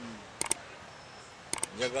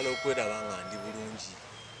 Njagala okweraba nga ndi bulungi.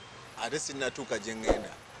 Ate sinnatuuka gye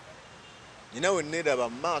ŋŋenda. Nina we nneeraba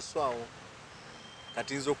mu maaso awo.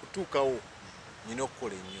 Kati nze okutuukawo nina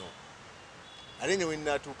okukola ennyo. Ate ne we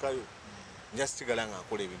nnaatuukayo nja sigala nga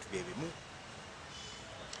nkola ebintu bye bimu.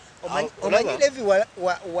 Omanyi Levy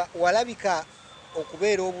walabika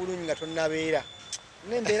okubeera obulungi nga tonnabeera.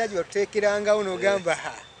 N'embeera gye batuteekerangawo n'ogamba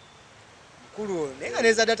mukulu ono naye nga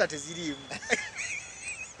neza data teziriimu.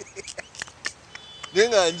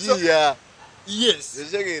 Nenga njiya. Yes.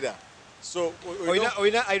 Ezegeera. So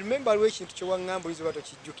I remember waliwo ekintu kye waŋŋamba oyinza oba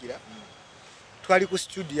tokijjukira. Twali ku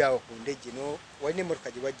studio awo ku ndege no walina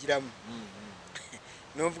emmotoka gye wajjiramu.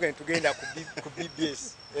 N'ovuga ne tugenda ku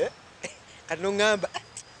BBS. Kati n'oŋŋamba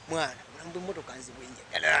mwana namba emmotoka nzibwe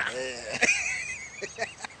njagala.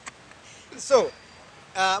 So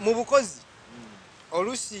mu bukozi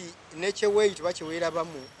oluusi nekyeweeyi tuba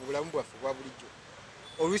kyeweerabamu mu bulamu bwaffe bwa bulijjo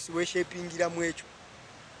oluusi weeshepingiramu ekyo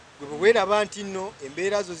gwe bwe weeraba nti nno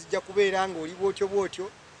embeera zo zijja kubeera ng'oli bwotyo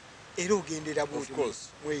bwotyo era ogendera bwotyo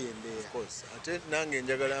mweyo embeera. Ate nange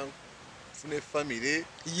njagala nfune famire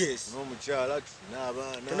n'omukyala tufune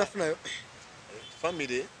abaana. Tonafunayo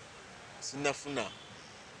famire sinafuna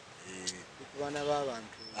ku baana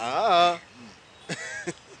b'abantu.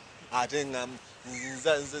 Ate nga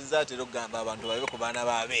nze atera okugamba abantu babe ku baana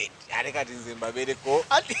b'abendi ate kati nze mbabeereko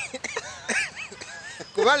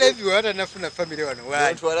kuba Levy we watanafuna famire wano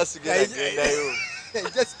wantwala sigera gendayo.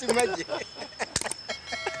 Just imagine.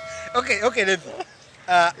 Okay, Levy.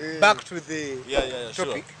 Back to the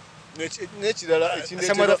topic.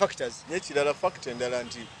 Some other factors. N'ekirala factor endala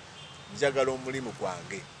nti njagala omulimu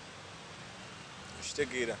gwange.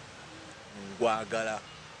 Okitegeera ngwagala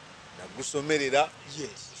nagusomerera.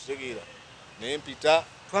 Okitegeera naye mpita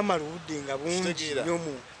twamala obudde nga bungi nnyo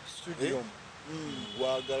mu studio.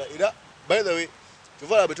 Ngwagala era by the way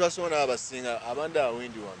tuvala bwe twasoma n'abasinga abandi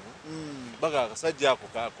awendi wano baga akasajja ako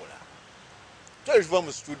kaakola. Twali tuva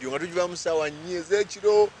mu studio nga tugiva mu ssaawa 4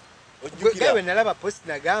 ez'ekiro. Ojjukira bwe nalaba post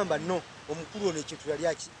nagamba no omukulu ono ekintu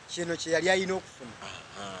kino kye yali alina okufuna.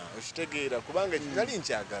 Okitegeera kubanga nali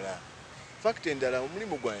nkyagala. Fact endala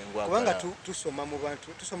omulimu gwange ngwagala. Kubanga tusoma mu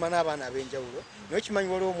bantu tusoma n'abaana ab'enjawulo naye okimanyi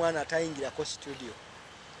waliwo omwana atayingirako studio.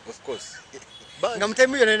 Of course. Nga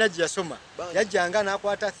mutemu yonna yonna gye yasoma yajjanga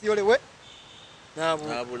n'akwata theory we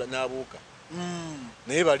n'abuuka.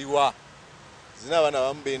 Naye baliwa zina abaana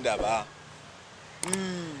abamu bendaba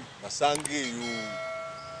basanga eyo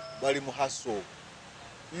bali mu haso.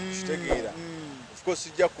 Kitegeera of course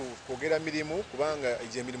sijja kwogera mirimu kubanga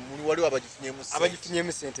emirimu waliwo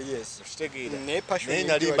abagifunyemu sente. Kitegeera naye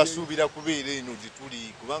nali basuubira kubeera eno gye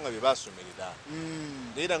tuli kubanga bye basomerera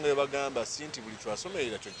era nga bye bagamba si nti buli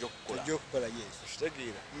kyasomerera kyojja okukola.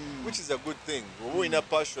 Kitegeera which is a good thing oba olina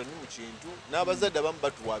passion mu kintu n'abazadde abamu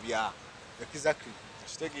batuwabya.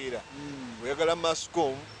 Kitegeera oyagala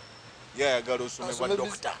mascom yayagala osome bwa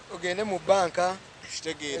dokita ogende mu banka.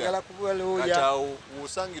 Kitegeera kati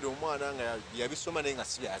osangira omwana nga yabisoma naye nga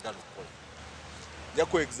si byayagala okukola.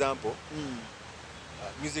 Njaku example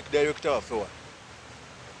music director waffe wa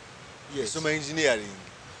yasoma engineering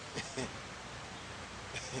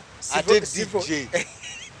ate DJ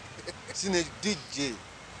sine DJ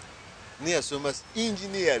naye yasoma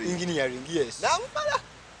engineering n'amumala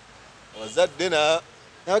abazadde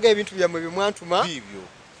nabaga ebintu byammwe bimwantuma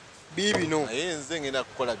biibino naye nze ngenda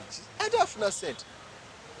kukola biki ate afuna sente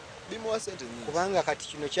bimuwa sente nyingi kubanga kati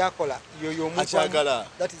kino kyakola yoyo akyagala.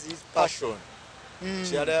 That is his passion.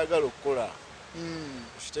 Kyala yagala okukola.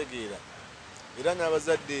 Kitegeera era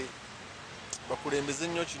n'abazadde bakulembeze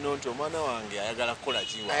nnyo kino nti omwana wange ayagala kukola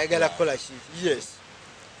ki.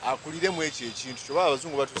 Akulire mu ekyo ekintu kyoba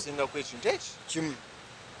abazungu batusingako ekintu kimu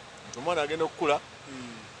nti omwana agenda okukula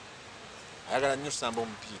ayagala nnyo kusamba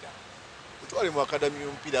omupiira. Twali mu akadami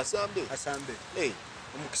y'omupiira asambe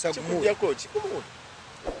omukisa gumulyako kikumuula.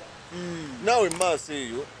 Naawe maaso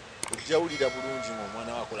eyo ojjawulira bulungi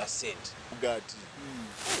ng'omwana wakola sente ugati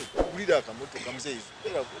gulira akamotoka muzeeyi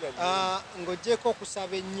ng'oggyeko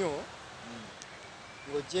okusaba ennyo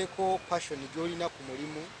ng'oggyeko passion gy'olina ku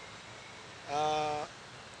mulimu.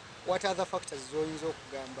 What other factors z'oyinza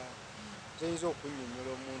okugamba z'oyinza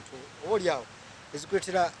okunnyonnyola omuntu oba oli awo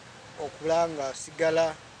ezikuleetera okula nga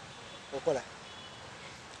sigala okola?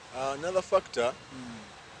 Another factor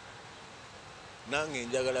nange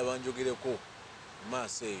njagala banjogereko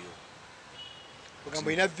maaso eyo ogamba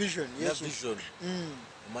olina vision.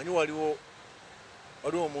 Omanyi waliwo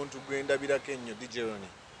omuntu gwendabirako ennyo DJ Ronnie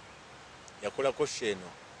yakolako sheeno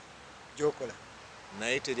gyokola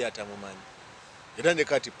naye teri atamumanyi era ne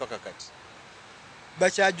kati paka kati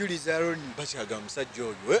bakyajuliza Ronnie bakyagamba musajja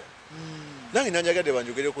oyo nange nanjagadde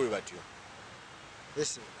banjogereko bwe batyo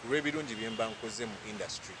kulw'ebirungi bye mba nkoze mu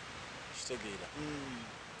industry. Kitegeera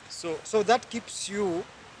so that keeps you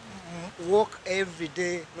work every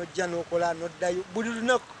day nojja n'okola noddayo buli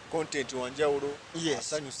lunaku content wanjawulo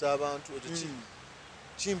asanyusa abantu ekyo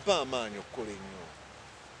kimpa amaanyi okukola ennyo.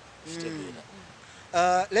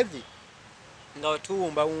 Kitegeera Levy nga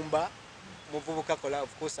tuwumbawumba muvubuka kola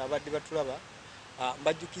of course abadde batulaba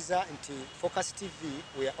mbajjukiza nti Focus TV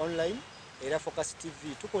we are online era Focus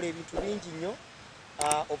TV tukola ebintu bingi nnyo.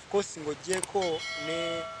 Of course ng'oggyeko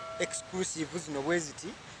ne exclusive zino bwe ziti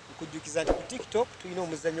nkujjukiza nti ku TikTok tulina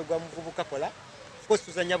omuzannyo gwa muvubuka kola. Of course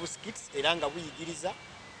tuzannya bu skits era nga buyigiriza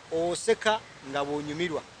oseka nga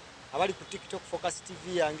bw'onyumirwa. Abali ku TikTok Focus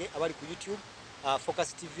TV yange abali ku YouTube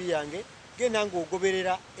Focus TV yange genda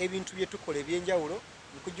ng'ogoberera ebintu bye tukola ebyenjawulo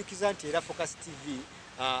nkujjukiza nti era Focus TV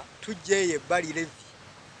tujjeeyo ebbali Levy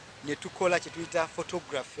ne tukola kye tuyita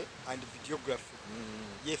photography and videography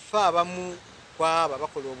yefe abamu kwaba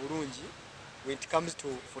bakola obulungi when it comes to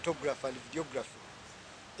photography and videography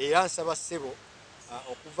era nsaba ssebo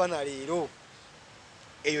okuva na leero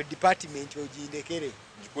eyo department ogindekere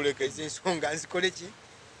njikulekeze ensonga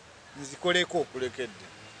nzikoleko kulekedde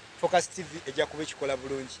Focus TV ejja kuba ekikola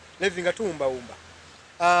bulungi Levy nga tuwumbawumba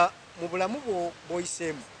mu bulamu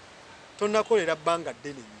bw'oyiseemu tonnakolera bbanga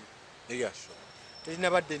ddene nnyo eyasho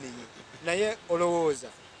telinabadde nnyo naye olowooza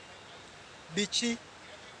biki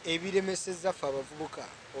ebiremesezza ffe abavubuka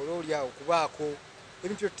olwoli awo kubaako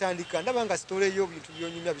ebintu byotutandika ndaba nga sitoleyo bintu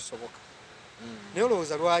byonyumya bisoboka naye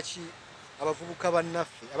olowooza lwaki abavubuka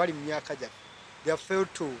bannaffe abali mu myaka gyaffe they have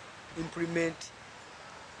failed to implement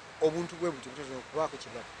obuntu bwe buti butono okubaako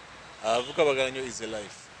kibala abavubuka bagala nnyo is a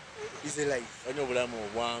life banyo obulamu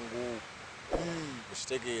obwangu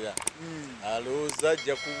okitegeera alowooza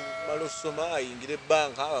ajja kumala okusoma ayingire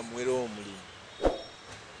ebbanka bamuwera omulimu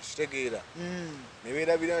okitegeera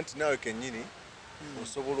nebeerabira nti naawe kennyini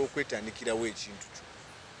osobola okwetandikirawo ekintu kyo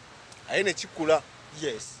aye nekikula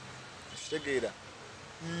okitegeera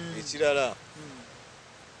ekirala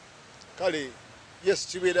kale yes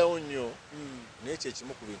kibeerawo nnyo naye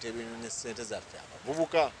kyekimu ku bintu ebinyonya ssente zaffe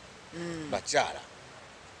abavubuka bakyala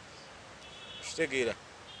okitegeera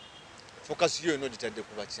focus yo ino gitadde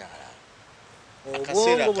ku bakyala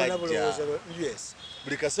akaseera kajja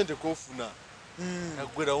buli kasente kofuna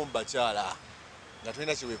kaggwerawo mu bakyala nga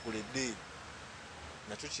tulina kyewekoledde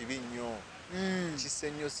nakyo kibi nnyo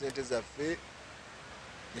kisse nnyo ssente zaffe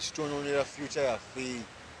nekitwononera future yaffe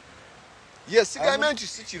yes sigambye nti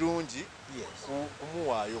si kirungi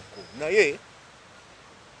kumuwaayoko naye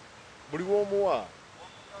buli w'omuwa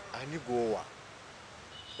ani gwowa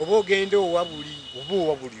oba ogenda owa buli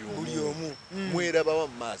omu mwerabawa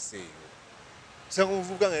mu maaso eyo sanga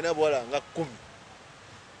omuvubuka nga alina bwala nga 10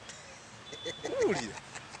 kuwulira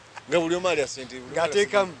nga buli omu alya sente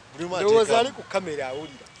ng'ateekamu ndowooza ali ku kamera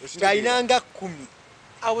awulira ng'alina nga 10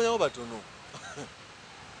 abonyawo batono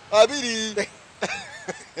 2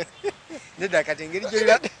 nedda kati engeri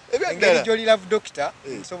gy'oli love doctor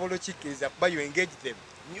nsobola okikkiriza kuba you engage them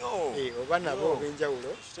oba nabo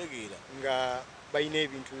ob'enjawulo nga balina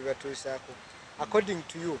ebintu bye batuusaako according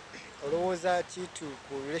to you olowooza ki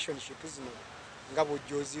ku relationship zino nga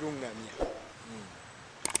bw'ojja oziruŋŋamya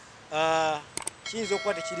kiyinza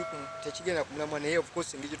okuba tekigenda ku mulamwa naye of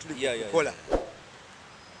course engeri gye tuli kukola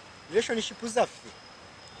relationship zaffe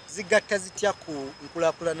zigatta zitya ku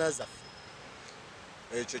nkulaakulana zaffe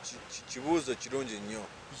ekyo kibuuzo kirungi nnyo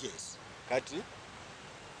kati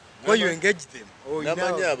you engage them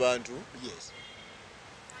namanyi abantu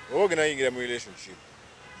oba ogenda yingira mu relationship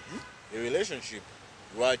relationship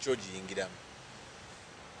lwaki ogiyingiramu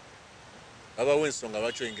babawo ensonga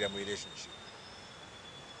lwaki oyingira mu relationship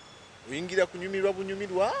oyingira kunyumirwa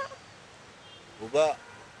bunyumirwa oba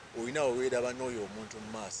olina weweeraba n'oyo omuntu mu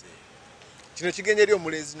maaso eyo kino kigenda eri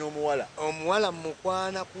omulenzi n'omuwala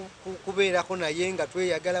mukwana kubeerako naye nga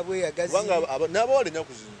tweyagala bweyagazi kubanga n'abawala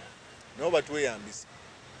ennaku zino nabo batweyambisa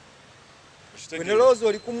wenolowooza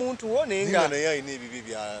oli ku muntu wo nga naye alina ebibi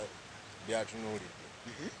byatunuulidde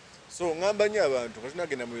so ŋŋamba nnyo abantu nga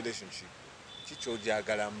tunagenda mu relationship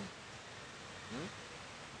kikyojagalamu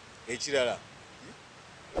ekirala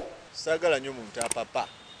saagala nnyo muntu apapa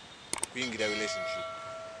kuyingira relationship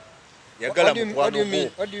yagala mukwano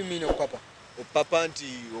opapa opapa nti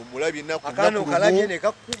omulabye akano kalabye ne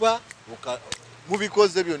kakuba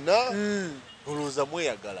mubikoze byonna olowooza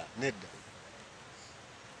mweyagala nedda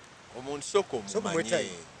omuntu sooka omumanye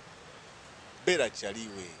beera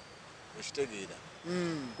kyaliwe okitegeera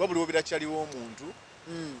kuba buli wobeera kyaliwo omuntu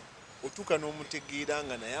otuuka n'omutegeera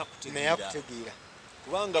nga naye akutegeera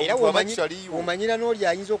kubanga omanyira n'oli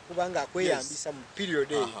ayinza okuba nga akweyambisa mu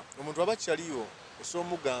period eyo omuntu aba kyaliwo osobola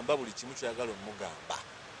omugamba buli kimu kyayagala omugamba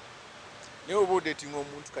naye oba odeetinga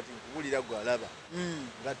omuntu kati nkuwulira gwalaba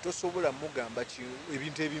nga tosobola mugamba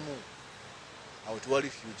ebintu ebimu awo tewali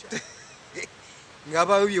future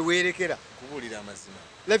ng'abawo bye weerekera kubuulira amazima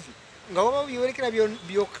Levy nga wabawo bye weerekera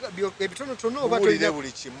ebitonotono oba tolina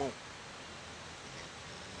buli kimu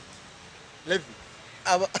Levy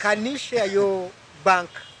can you share your bank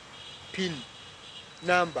pin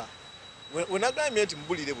number wenagambye nti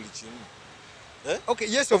mubulire buli kimu okay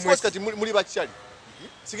yes of course kati muli bakyali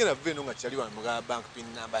sigenda vuve eno nga kyali wamugaba bank pin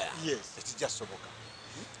number ya ekijja soboka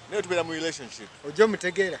naye tubeera mu relationship ojja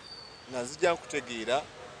omutegeera nga nzija nkutegeera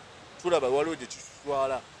tulaba waliwo gye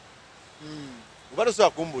kitutwala oba tosobola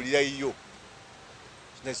kumbulira iyo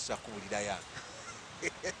naye kisobola kubulira yange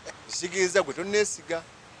Sigiriza gwe tonneesiga.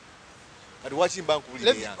 Kati wakimba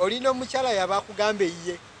nkubulire Levy, yange. olina omukyala yabakugamba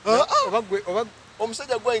eyiye. Oba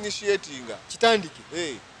Omusajja gwa initiatinga. kitandike.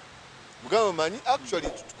 Mugamba manyi actually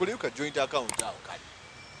tukoleyo ka joint account awo kale.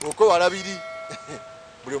 Okwewala biri.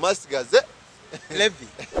 Buli omasigaze. Levy.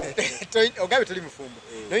 Ogabe toli mufumbo.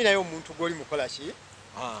 Noyinayo omuntu gw'oli mukola ki?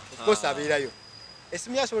 Of course abeerayo.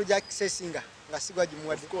 Esimu yasobola gya accessinga nga sigwa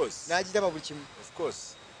gimuwadde. N'agiraba buli kimu. Of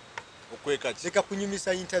course. Okweka ki? Leka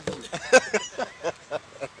kunyumisa interview.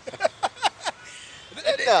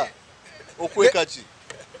 Okweka ki?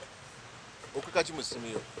 Okweka ki mu simu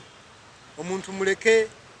yo? Omuntu muleke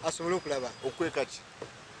asobole okulaba. Okweka ki?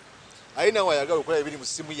 Ayina wayagala okulaba ebiri mu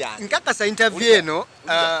simu yange. Nkakasa interview eno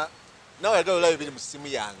nawe ayagala olaba ebiri mu simu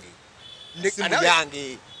yange. Simu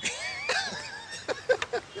yange.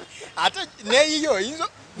 Ate neyiyo yinzo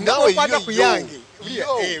Nawe kwata yiyo, ku yange.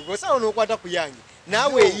 yo. Gosawo n'okwata ku yange.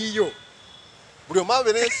 Nawe yiyo. Buli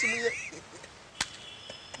omabe n'esimu ye.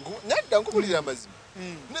 Nadda nkubulira amazima.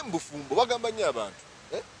 Ne mbufumbo bagamba nnyo abantu.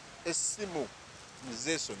 Essimu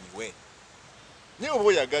muzeesonyiwe. Naye oba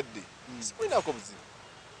oyagadde. Sikwinako buzibu.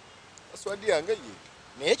 Password yange ye.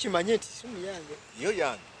 Naye kimanye nti simu yange. Yo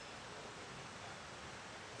yange.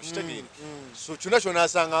 Okitegeera. So kyonna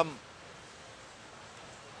ky'onaasangamu.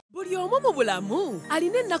 Buli omu mu bulamu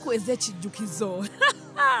alina ennaku ez'ekijjukizo.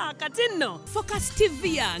 Kati nno Focus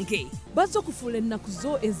TV yange bazze okufuula ennaku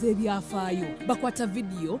zo ez'ebyafaayo, bakwata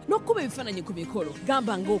vidiyo n'okkuba ebifaananyi ku mikolo,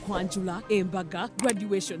 gamba ng'okwanjula, embaga,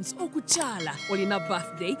 graduations, okukyala, olina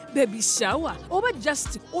birthday, baby shower, oba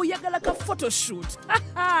just oyagala ka photoshoot.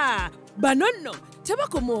 Bano nno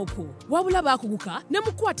tebakoma okwo, wabula baakuguka ne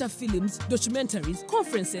mukwata films, documentaries,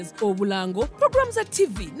 conferences, obulango, programs za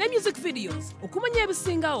TV ne music videos. Okumanya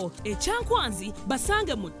ebisingawo, ekyankwanzi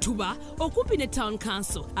basange mu Ttuba okumpi ne Town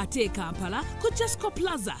Council ate e Kampala ku Jesco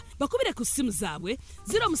Plaza. Bakubire ku simu zaabwe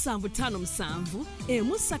 0757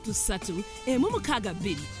 133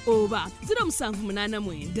 162 oba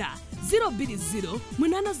 0789 020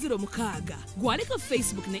 806. Gwaliko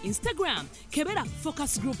Facebook ne Instagram kebera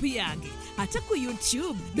Focus Group yange, ate ku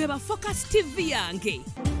YouTube beba Focus TV yange.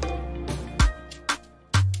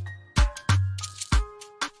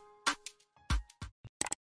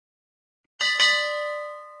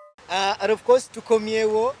 And of course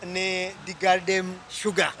tukomyewo ne the Garden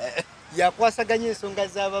Sugar. Yakwasaganya ensonga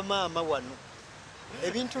z'abamaama wano.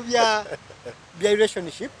 Ebintu bya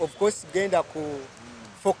relationship of course genda ku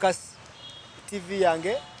Focus TV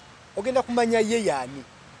yange. Ogenda kumanya ye yani.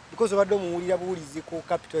 Because obadde omuwulira buwulizi ku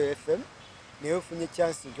Capital FM. Naye ofunye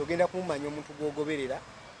chance nti ogenda kumumanya omuntu gw'ogoberera.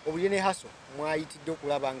 Obulye ne haso mwayitidde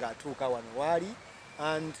okulaba nga atuuka wano waali.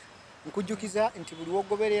 And nkujjukiza nti buli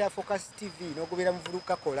wogoberera Focus TV n'ogoberera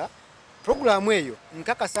Muvuluka kola programu eyo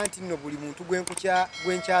nkakasa nti nno buli muntu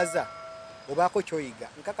gwenkyaza obaako kyoyiga.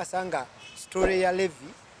 Nkakasa nga story ya Levy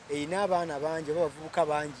erina abaana bangi oba bavubuka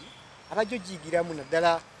bangi abajjo giyigiramu,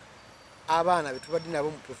 naddala abaana betubadde nabo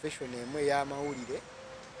mu profession emu ey'amawulire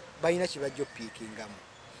balina kye bajja opiikingamu.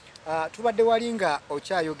 Tubadde wali nga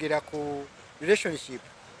okyayogera ku relationship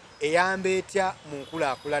eyamba etya mu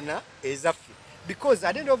nkulaakulana ezaffe. Because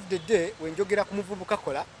at the end of the day, when njogera ku Muvubuka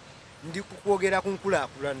kola, ndi kukwogera ku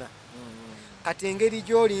nkulaakulana. Kati engeri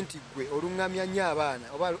gy'oli nti ggwe oluŋŋamya nnyo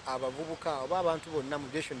abaana oba abavubuka oba abantu bonna mu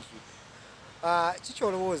relationship. Kiki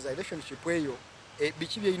olowooza relationship eyo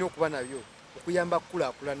biki byerina okuba nabyo okuyamba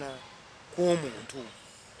kukulaakulana kw'omuntu?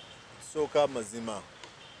 Sooka amazima.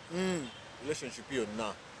 Relationship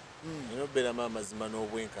yonna erina okubeeramu amazima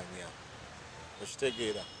n'obwenkanya.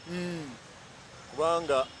 Okitegeera.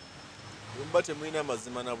 Kubanga mba temulina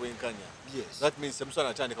amazima na bwenkanya. Yes. That means temusobola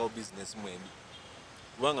natandikawo business mwembi.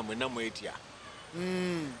 Kubanga mwenna mwetya.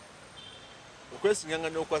 Okwesiŋŋaŋŋa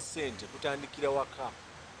n'okwa ssente kutandikira waka.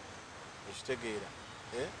 Okitegeera.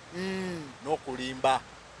 N'okulimba.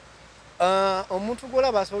 Omuntu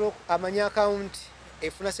gw'olaba asobola amanya account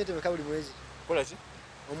efuna ssente meka buli mwezi. Kola ki?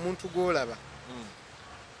 Omuntu gw'olaba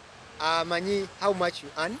amanyi how much you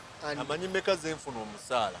earn. Amanyi mmeka zenfuna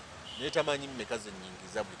omusaala naye tamanyi mmeka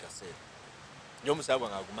zennyingiza buli kaseera. Nyo omusaala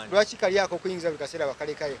gwange agumanyi. Lwaki kali ako okuyingiza buli kaseera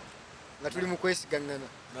bakalekayo nga tuli mu kwesigaŋŋana?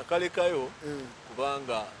 Nakalekayo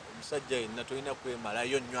kubanga omusajja yenna tolina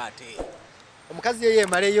kwemalayo nnyo ate. Omukazi ye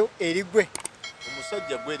yeemaleyo eri ggwe.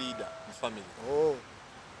 Omusajja gwe liida mu family.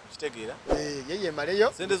 Okitegeera? Ye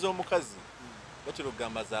yeemaleyo. Sente z'omukazi batera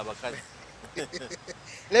okugamba z'abakazi.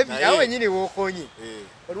 Levy awo wennyini w'okoonye.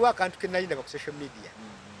 Waliwo akantu ke nali ndaba ku social media.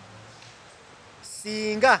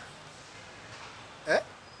 Singa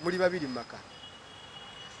muli babiri mu maka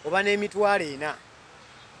oba n'emitwalo 4,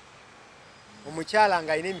 omukyala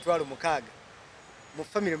ng'alina emitwalo 6, mu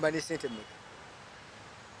family mba ne ssente mmeka?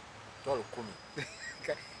 Twalo 10.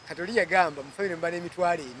 Katoli yagamba mu family mbane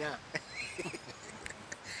emitwalo 4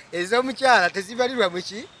 ez'omukyala tezibalirwa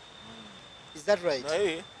muki. Is that right?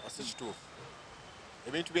 naye asi kituufu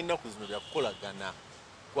ebintu by'ennaku zino byakukolagana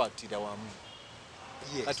kwatira wamu.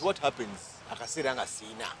 Yes. Kati what happens akaseera nga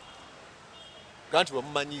siina ganti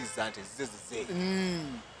bamumanyiiza nti zize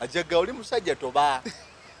ajaga oli musajja toba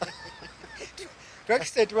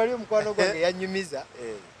Twakisete wali omukwano gwange yanyumiza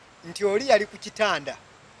nti oli yali ku kitanda,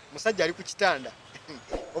 musajja ali ku kitanda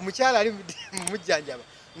omukyala ali mu mujjanjaba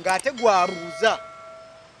ng'ate gwabuuza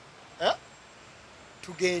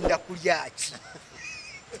tugenda kulya ki.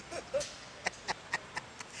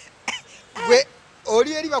 Gwe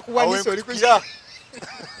oli eri bakuwanisa oli ku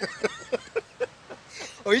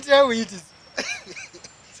oyitira buyitizi.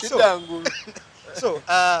 kitangulu. So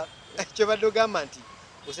kyobadde ogamba nti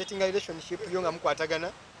osettinga relationship yo nga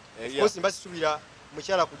mukwatagana. Of course mbasubira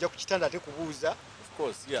mukyala kujja ku kitanda ate kubuuza. Of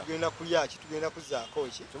course, yeah. Tugenda kulya ki, tugenda kuzaako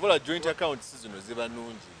ki. Tuvola joint account zino ziba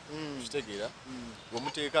nnungi. Kitegeera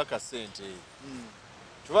bw'omuteeka akasente.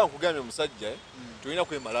 Tuba nkugambye omusajja tulina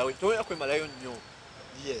kwemalayo nnyo.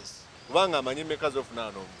 Yes. Kubanga amanye mmeka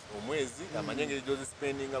z'ofuna omwezi, amanye engeri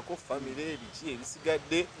gy'ozispendingako famire ebiki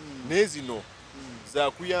ebisigadde n'ezino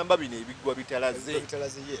zakuyamba bino ebiggwa bitalaze. Yes.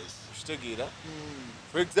 Kitegeera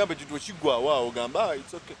for example kitu ekigwawo awo gamba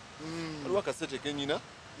it's okay. Waliwo akasente kenyina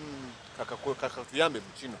kakatuyambe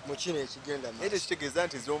mu kino ekigenda naye tekitegeeza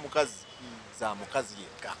nti ez'omukazi za mukazi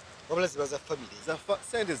yekka wabula ziba za family.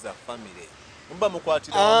 sente za famire mba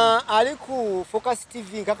mukwatira ali ku Focus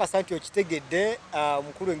TV nkakasa nti okitegedde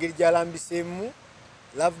omukulu engeri gy'alambiseemu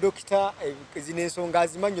Love Doctor zino ensonga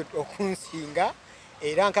azimanyi okunsinga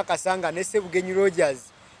era nkakasa nga ne Ssebugenyi Rogers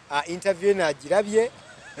interview n'agirabye.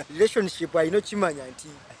 Relationship alina okimanya nti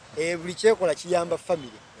buli kyekola kiyamba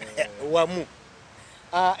family wamu.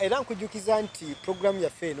 Era nkujjukiza nti programu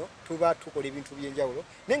yaffe eno tuba tukola ebintu by'enjawulo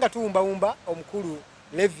naye nga tuwumbawumba omukulu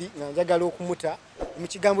Levy nga njagala okumuta mu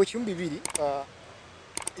kigambo kimu bibiri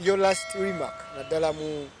your last remark naddala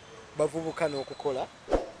mu bavubuka n'okukola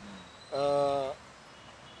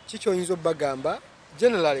kikyoyinza obbagamba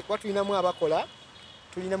generally kuba tulinamu abakola,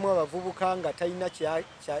 tulinamu abavubuka nga talina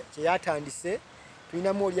kyeyatandise,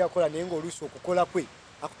 tulinamu oli akola naye ng'oluusi okukola kwe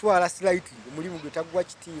akutwala slightly omulimu gwe taguwa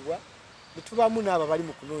kitiibwa, ne tubaamu n'abo bali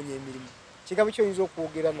mu kunoonya emirimu. Kigambo kyoyinza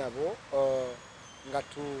okwogera nabo nga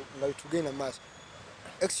tugenda maaso.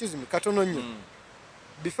 Excuse me, katono nnyo.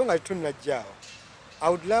 Before nga tunajjaawo, I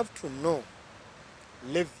would love to know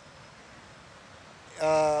Levy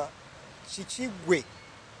kikigwe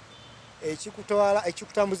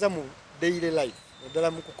ekikutambuza mu daily life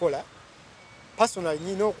naddala mu kukola personal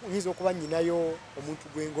nyinza okuba nyinayo omuntu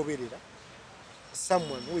gwengoberera,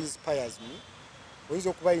 someone who inspires me, oyinza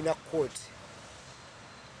okuba alina quote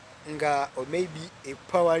nga or maybe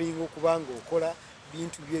empowering okuba nga okola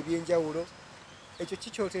bintu bye ebyenjawulo, ekyo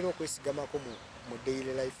kikyotera okwesigamako mu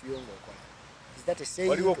daily life yo ng'okola. Is that a saying?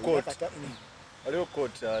 Waliwo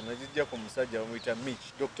quote najijja ku musajja bamuyita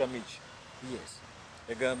Mitch, Dr. Mitch. Yes.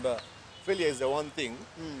 Egamba failure is the one thing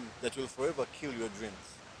that will forever kill your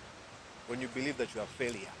dreams when you believe that you are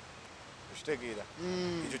failure. Okitegeera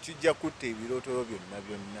ekyo kijja kutta ebirooto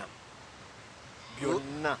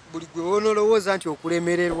byonna buli gwe woonolowooza nti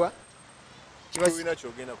okulemererwa kibalina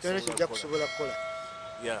kyogenda kyojja kusobola kukola.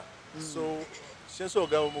 Yeah. So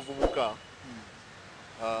kyensobola ogamba omuvubuka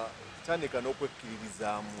tandika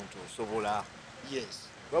n'okwekkiririzaamu nti osobola. Yes.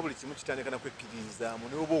 Kuba buli kimu kitandika nakwekkiririzaamu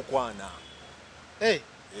ne oba okwana.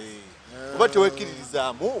 Oba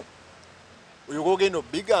tewekkiririzaamu oyo gogenda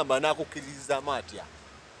obbigamba n'akukkiririzaamu atya.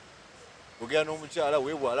 Ogenda n'omukyala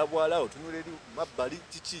weebwalabwala otunula eri mabbali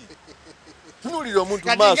kiki tunulira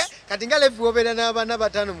omuntu maaso. Kati nga Levy wobeera n'abaana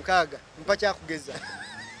 5-6 mpa kyakugeza.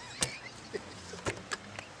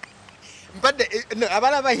 Mpadde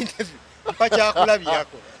abaana ba interview mpa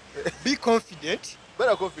kyakulabyako. Be confident.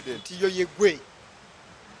 Better confident. Yo yegwe.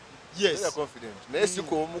 Yes. Better confident. Naye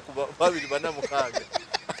siku omu ku 2-4-6.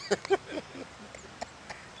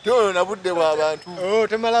 Tono na budde bw'abantu.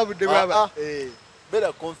 Temala budde bw'abantu.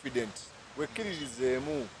 Better confident.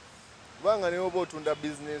 Wekkiririzeemu. Kubanga ne oba otunda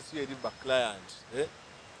business eri ba client.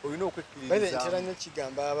 Olina okwekkiririzaamu. Ntera nnyo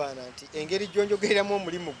kigamba abaana nti engeri gy'onjogereramu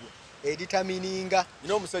omulimu gwe editamininga.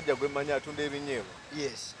 Nina omusajja gwe mmanyi atunda ebinyeebwa.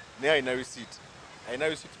 Yes. Naye alina receipt. Alina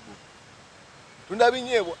receipt book. Tunda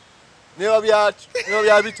binyeebwa. Neba bya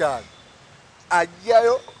 5.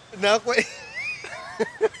 Ajjayo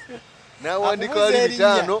n'awandika wali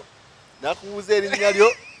 5 n'akubuuza erinnya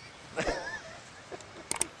lyo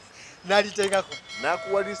n'aliteekako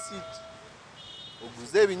n'akuwa receipt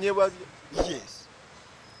oguze ebinyeebwa bye. Yes.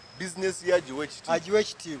 Business yagiwa ekitiibwa. Agiwa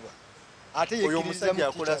ekitiibwa. Ate oyo omusajja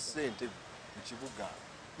akola ssente. mu kibuga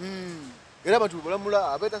era abantu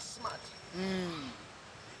balamula abeeta smart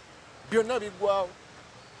byonna biggwawo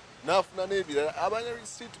n'afuna n'ebirala abanya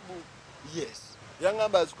receipt book yes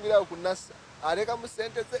yangamba azikulirawo ku nasa alekamu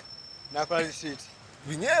ssente ze nakola receipt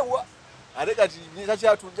binyeebwa ate kati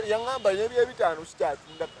takyatunda yangamba n'ebyebitaano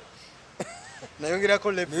kikyatunda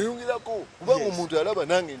nayongerako Levy neyongirako kubanga omuntu alaba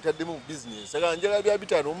nange ntaddemu mu bizinesi aga njala bya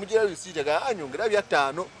bitaano omugira receipt aga anyongera bya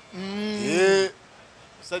ttaano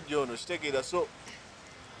musajja ono kitegeera so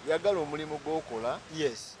yagala omulimu gw'okola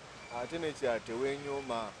yes ate nekyate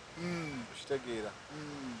wenyooma kitegeera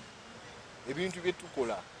ebintu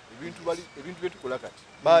byetukola ebintu byetukola kati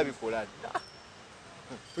babikola dda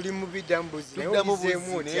tuli mu bidambuzi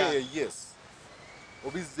yes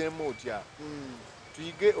obizzeemu otya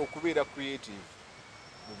tuyige okubeera creative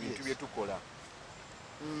mu bintu byetukola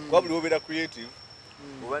kuba buli obeera creative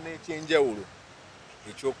oba n'ekyenjawulo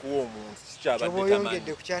ekyokuwa omuntu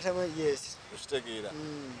kikyabaddeyongedde kukyatama yes okitegeera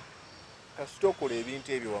kasita okola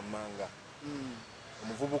ebintu ebyo wammanga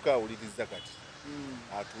omuvubuka awuliriza kati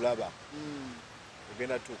atulaba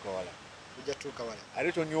ogenda tuuka wala ojja tuuka wala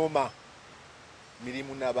ate tonyooma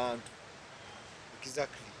mirimu n'abantu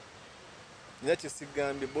exactly nina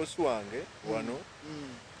kyesigambye bosi wange wano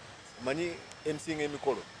omanyi emusinga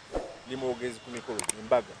emikolo ndi mwogezi ku mikolo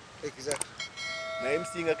embaga exactly naye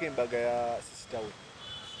emusingako embaga ya sisitawe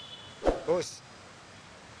boss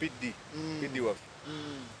piddi waffe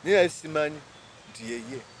naye simanyi nti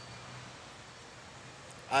yeye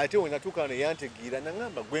ate wenatuuka wano yantegeera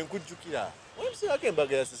nagamba gwe nkujjukira wemusingako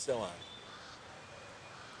embaga ya sisita wange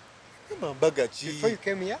gamba mbaga ki before you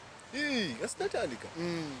came here asitatandika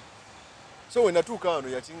so wenatuuka wano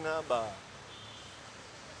yakiŋŋamba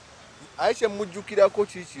aye kyemujjukirako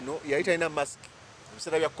kikino yali talina masiki mu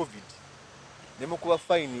biseera bya covid nemukuba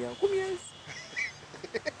fayini ya 10,000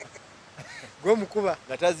 gw'omukuba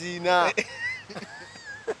nga taziina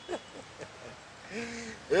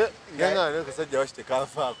nga nakasajja waki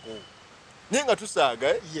tekanfaako naye nga tusaaga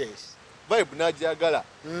yes vibe n'agyagala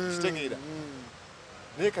kitegeera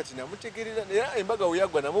naye kati namutegerera era embaga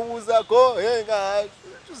weyagwa namubuuzaako nga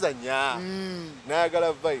tuzanya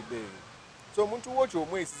n'ayagala vibe eyo so omuntu wo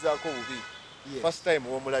kyomwesizaako bubi first time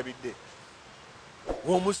womulabidde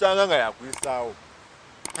womusanga nga yakuyisaawo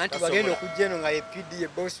anti bagenda okujja eno nga ye pidi ye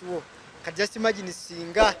boss wo kati just imagine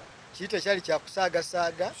singa kiri tekyali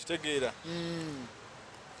kyakusaagasaaga kitegeera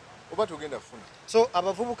oba tugenda funa so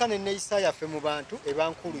abavubuka nenneeyisa yaffe mu bantu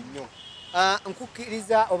ebankulu nnyo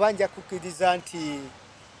nkukkiriza oba nja kukkiriza nti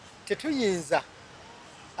tetuyinza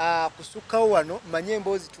kusukkawo wano manye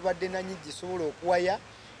emboozi tubadde nanyi gisobola okuwaya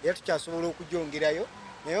era tukyasobola okugyongerayo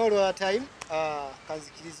naye olwa time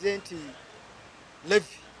kanzikirize nti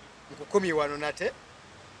Levy nkukomye wano nate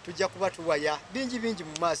tujja kuba tuwaya bingi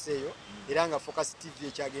mu maaso eyo era nga Focus TV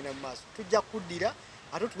ekyagenda mu maaso tujja kuddira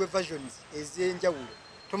ate tuwe versions ez'enjawulo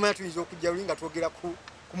tomanya tuyinza okujja luli nga twogera ku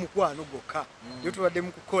mukwano gwokka yo tubadde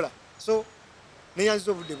mu kukola so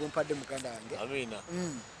neyanziza obudde bwompadde muganda wange amina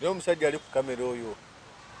naye omusajja ali ku kamera oyo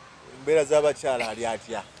embeera z'abakyala ali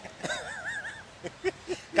atya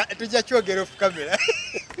tujja kyogera off camera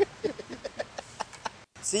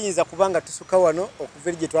siyinza kubanga tusuka wano okuva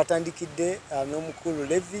eri gye twatandikidde n'omukulu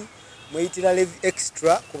Levy mweyitira Levy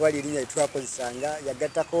extra kuba lirinnya lyetwakozesanga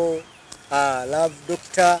yagattako love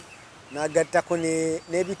doctor n'agattako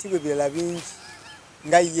n'ebitibwa ebirala bingi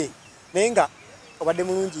nga ye naye nga obadde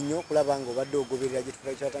mulungi nnyo okulaba nga obadde ogoberera gye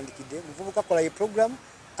twatandikidde muvubuka kola ye program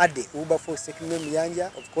ade uba for sekime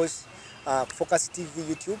muyanja of course Focus TV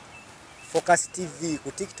YouTube Focus TV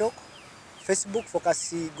ku TikTok Facebook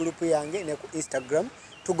Focus group yange ne ku Instagram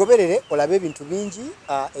tugoberere olabe ebintu bingi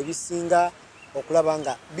ebisinga okulaba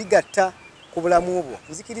nga bigatta ku bulamu obwo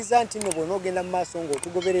nzikiriza nti nno bw'onoogenda mu maaso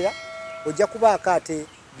ng'otugoberera ojja kubaako ate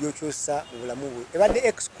byokyosa mu bulamu bwe ebadde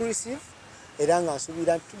exclusive era nga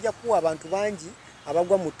nsuubira nti tujja kuwa abantu bangi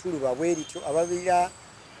abagwa mu ttulu babwerityo ababeera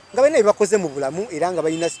nga balina ebibakoze mu bulamu era nga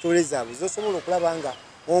balina sitole zaabwe zosobola okulaba nga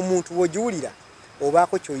omuntu w'ogiwulira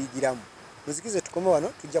obaako ky'oyigiramu muzikize tukome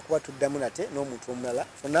wano tujja kuba tuddamu nate n'omuntu omulala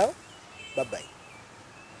for now bye bye.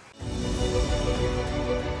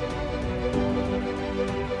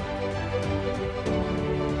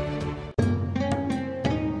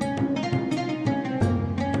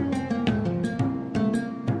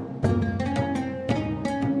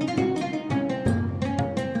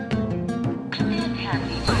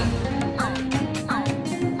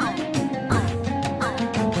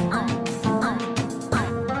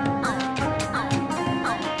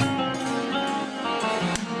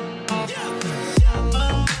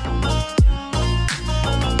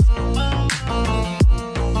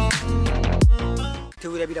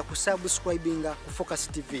 Tewirabira ku subscribinga ku Focus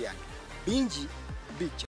TV yange. bingi bijja.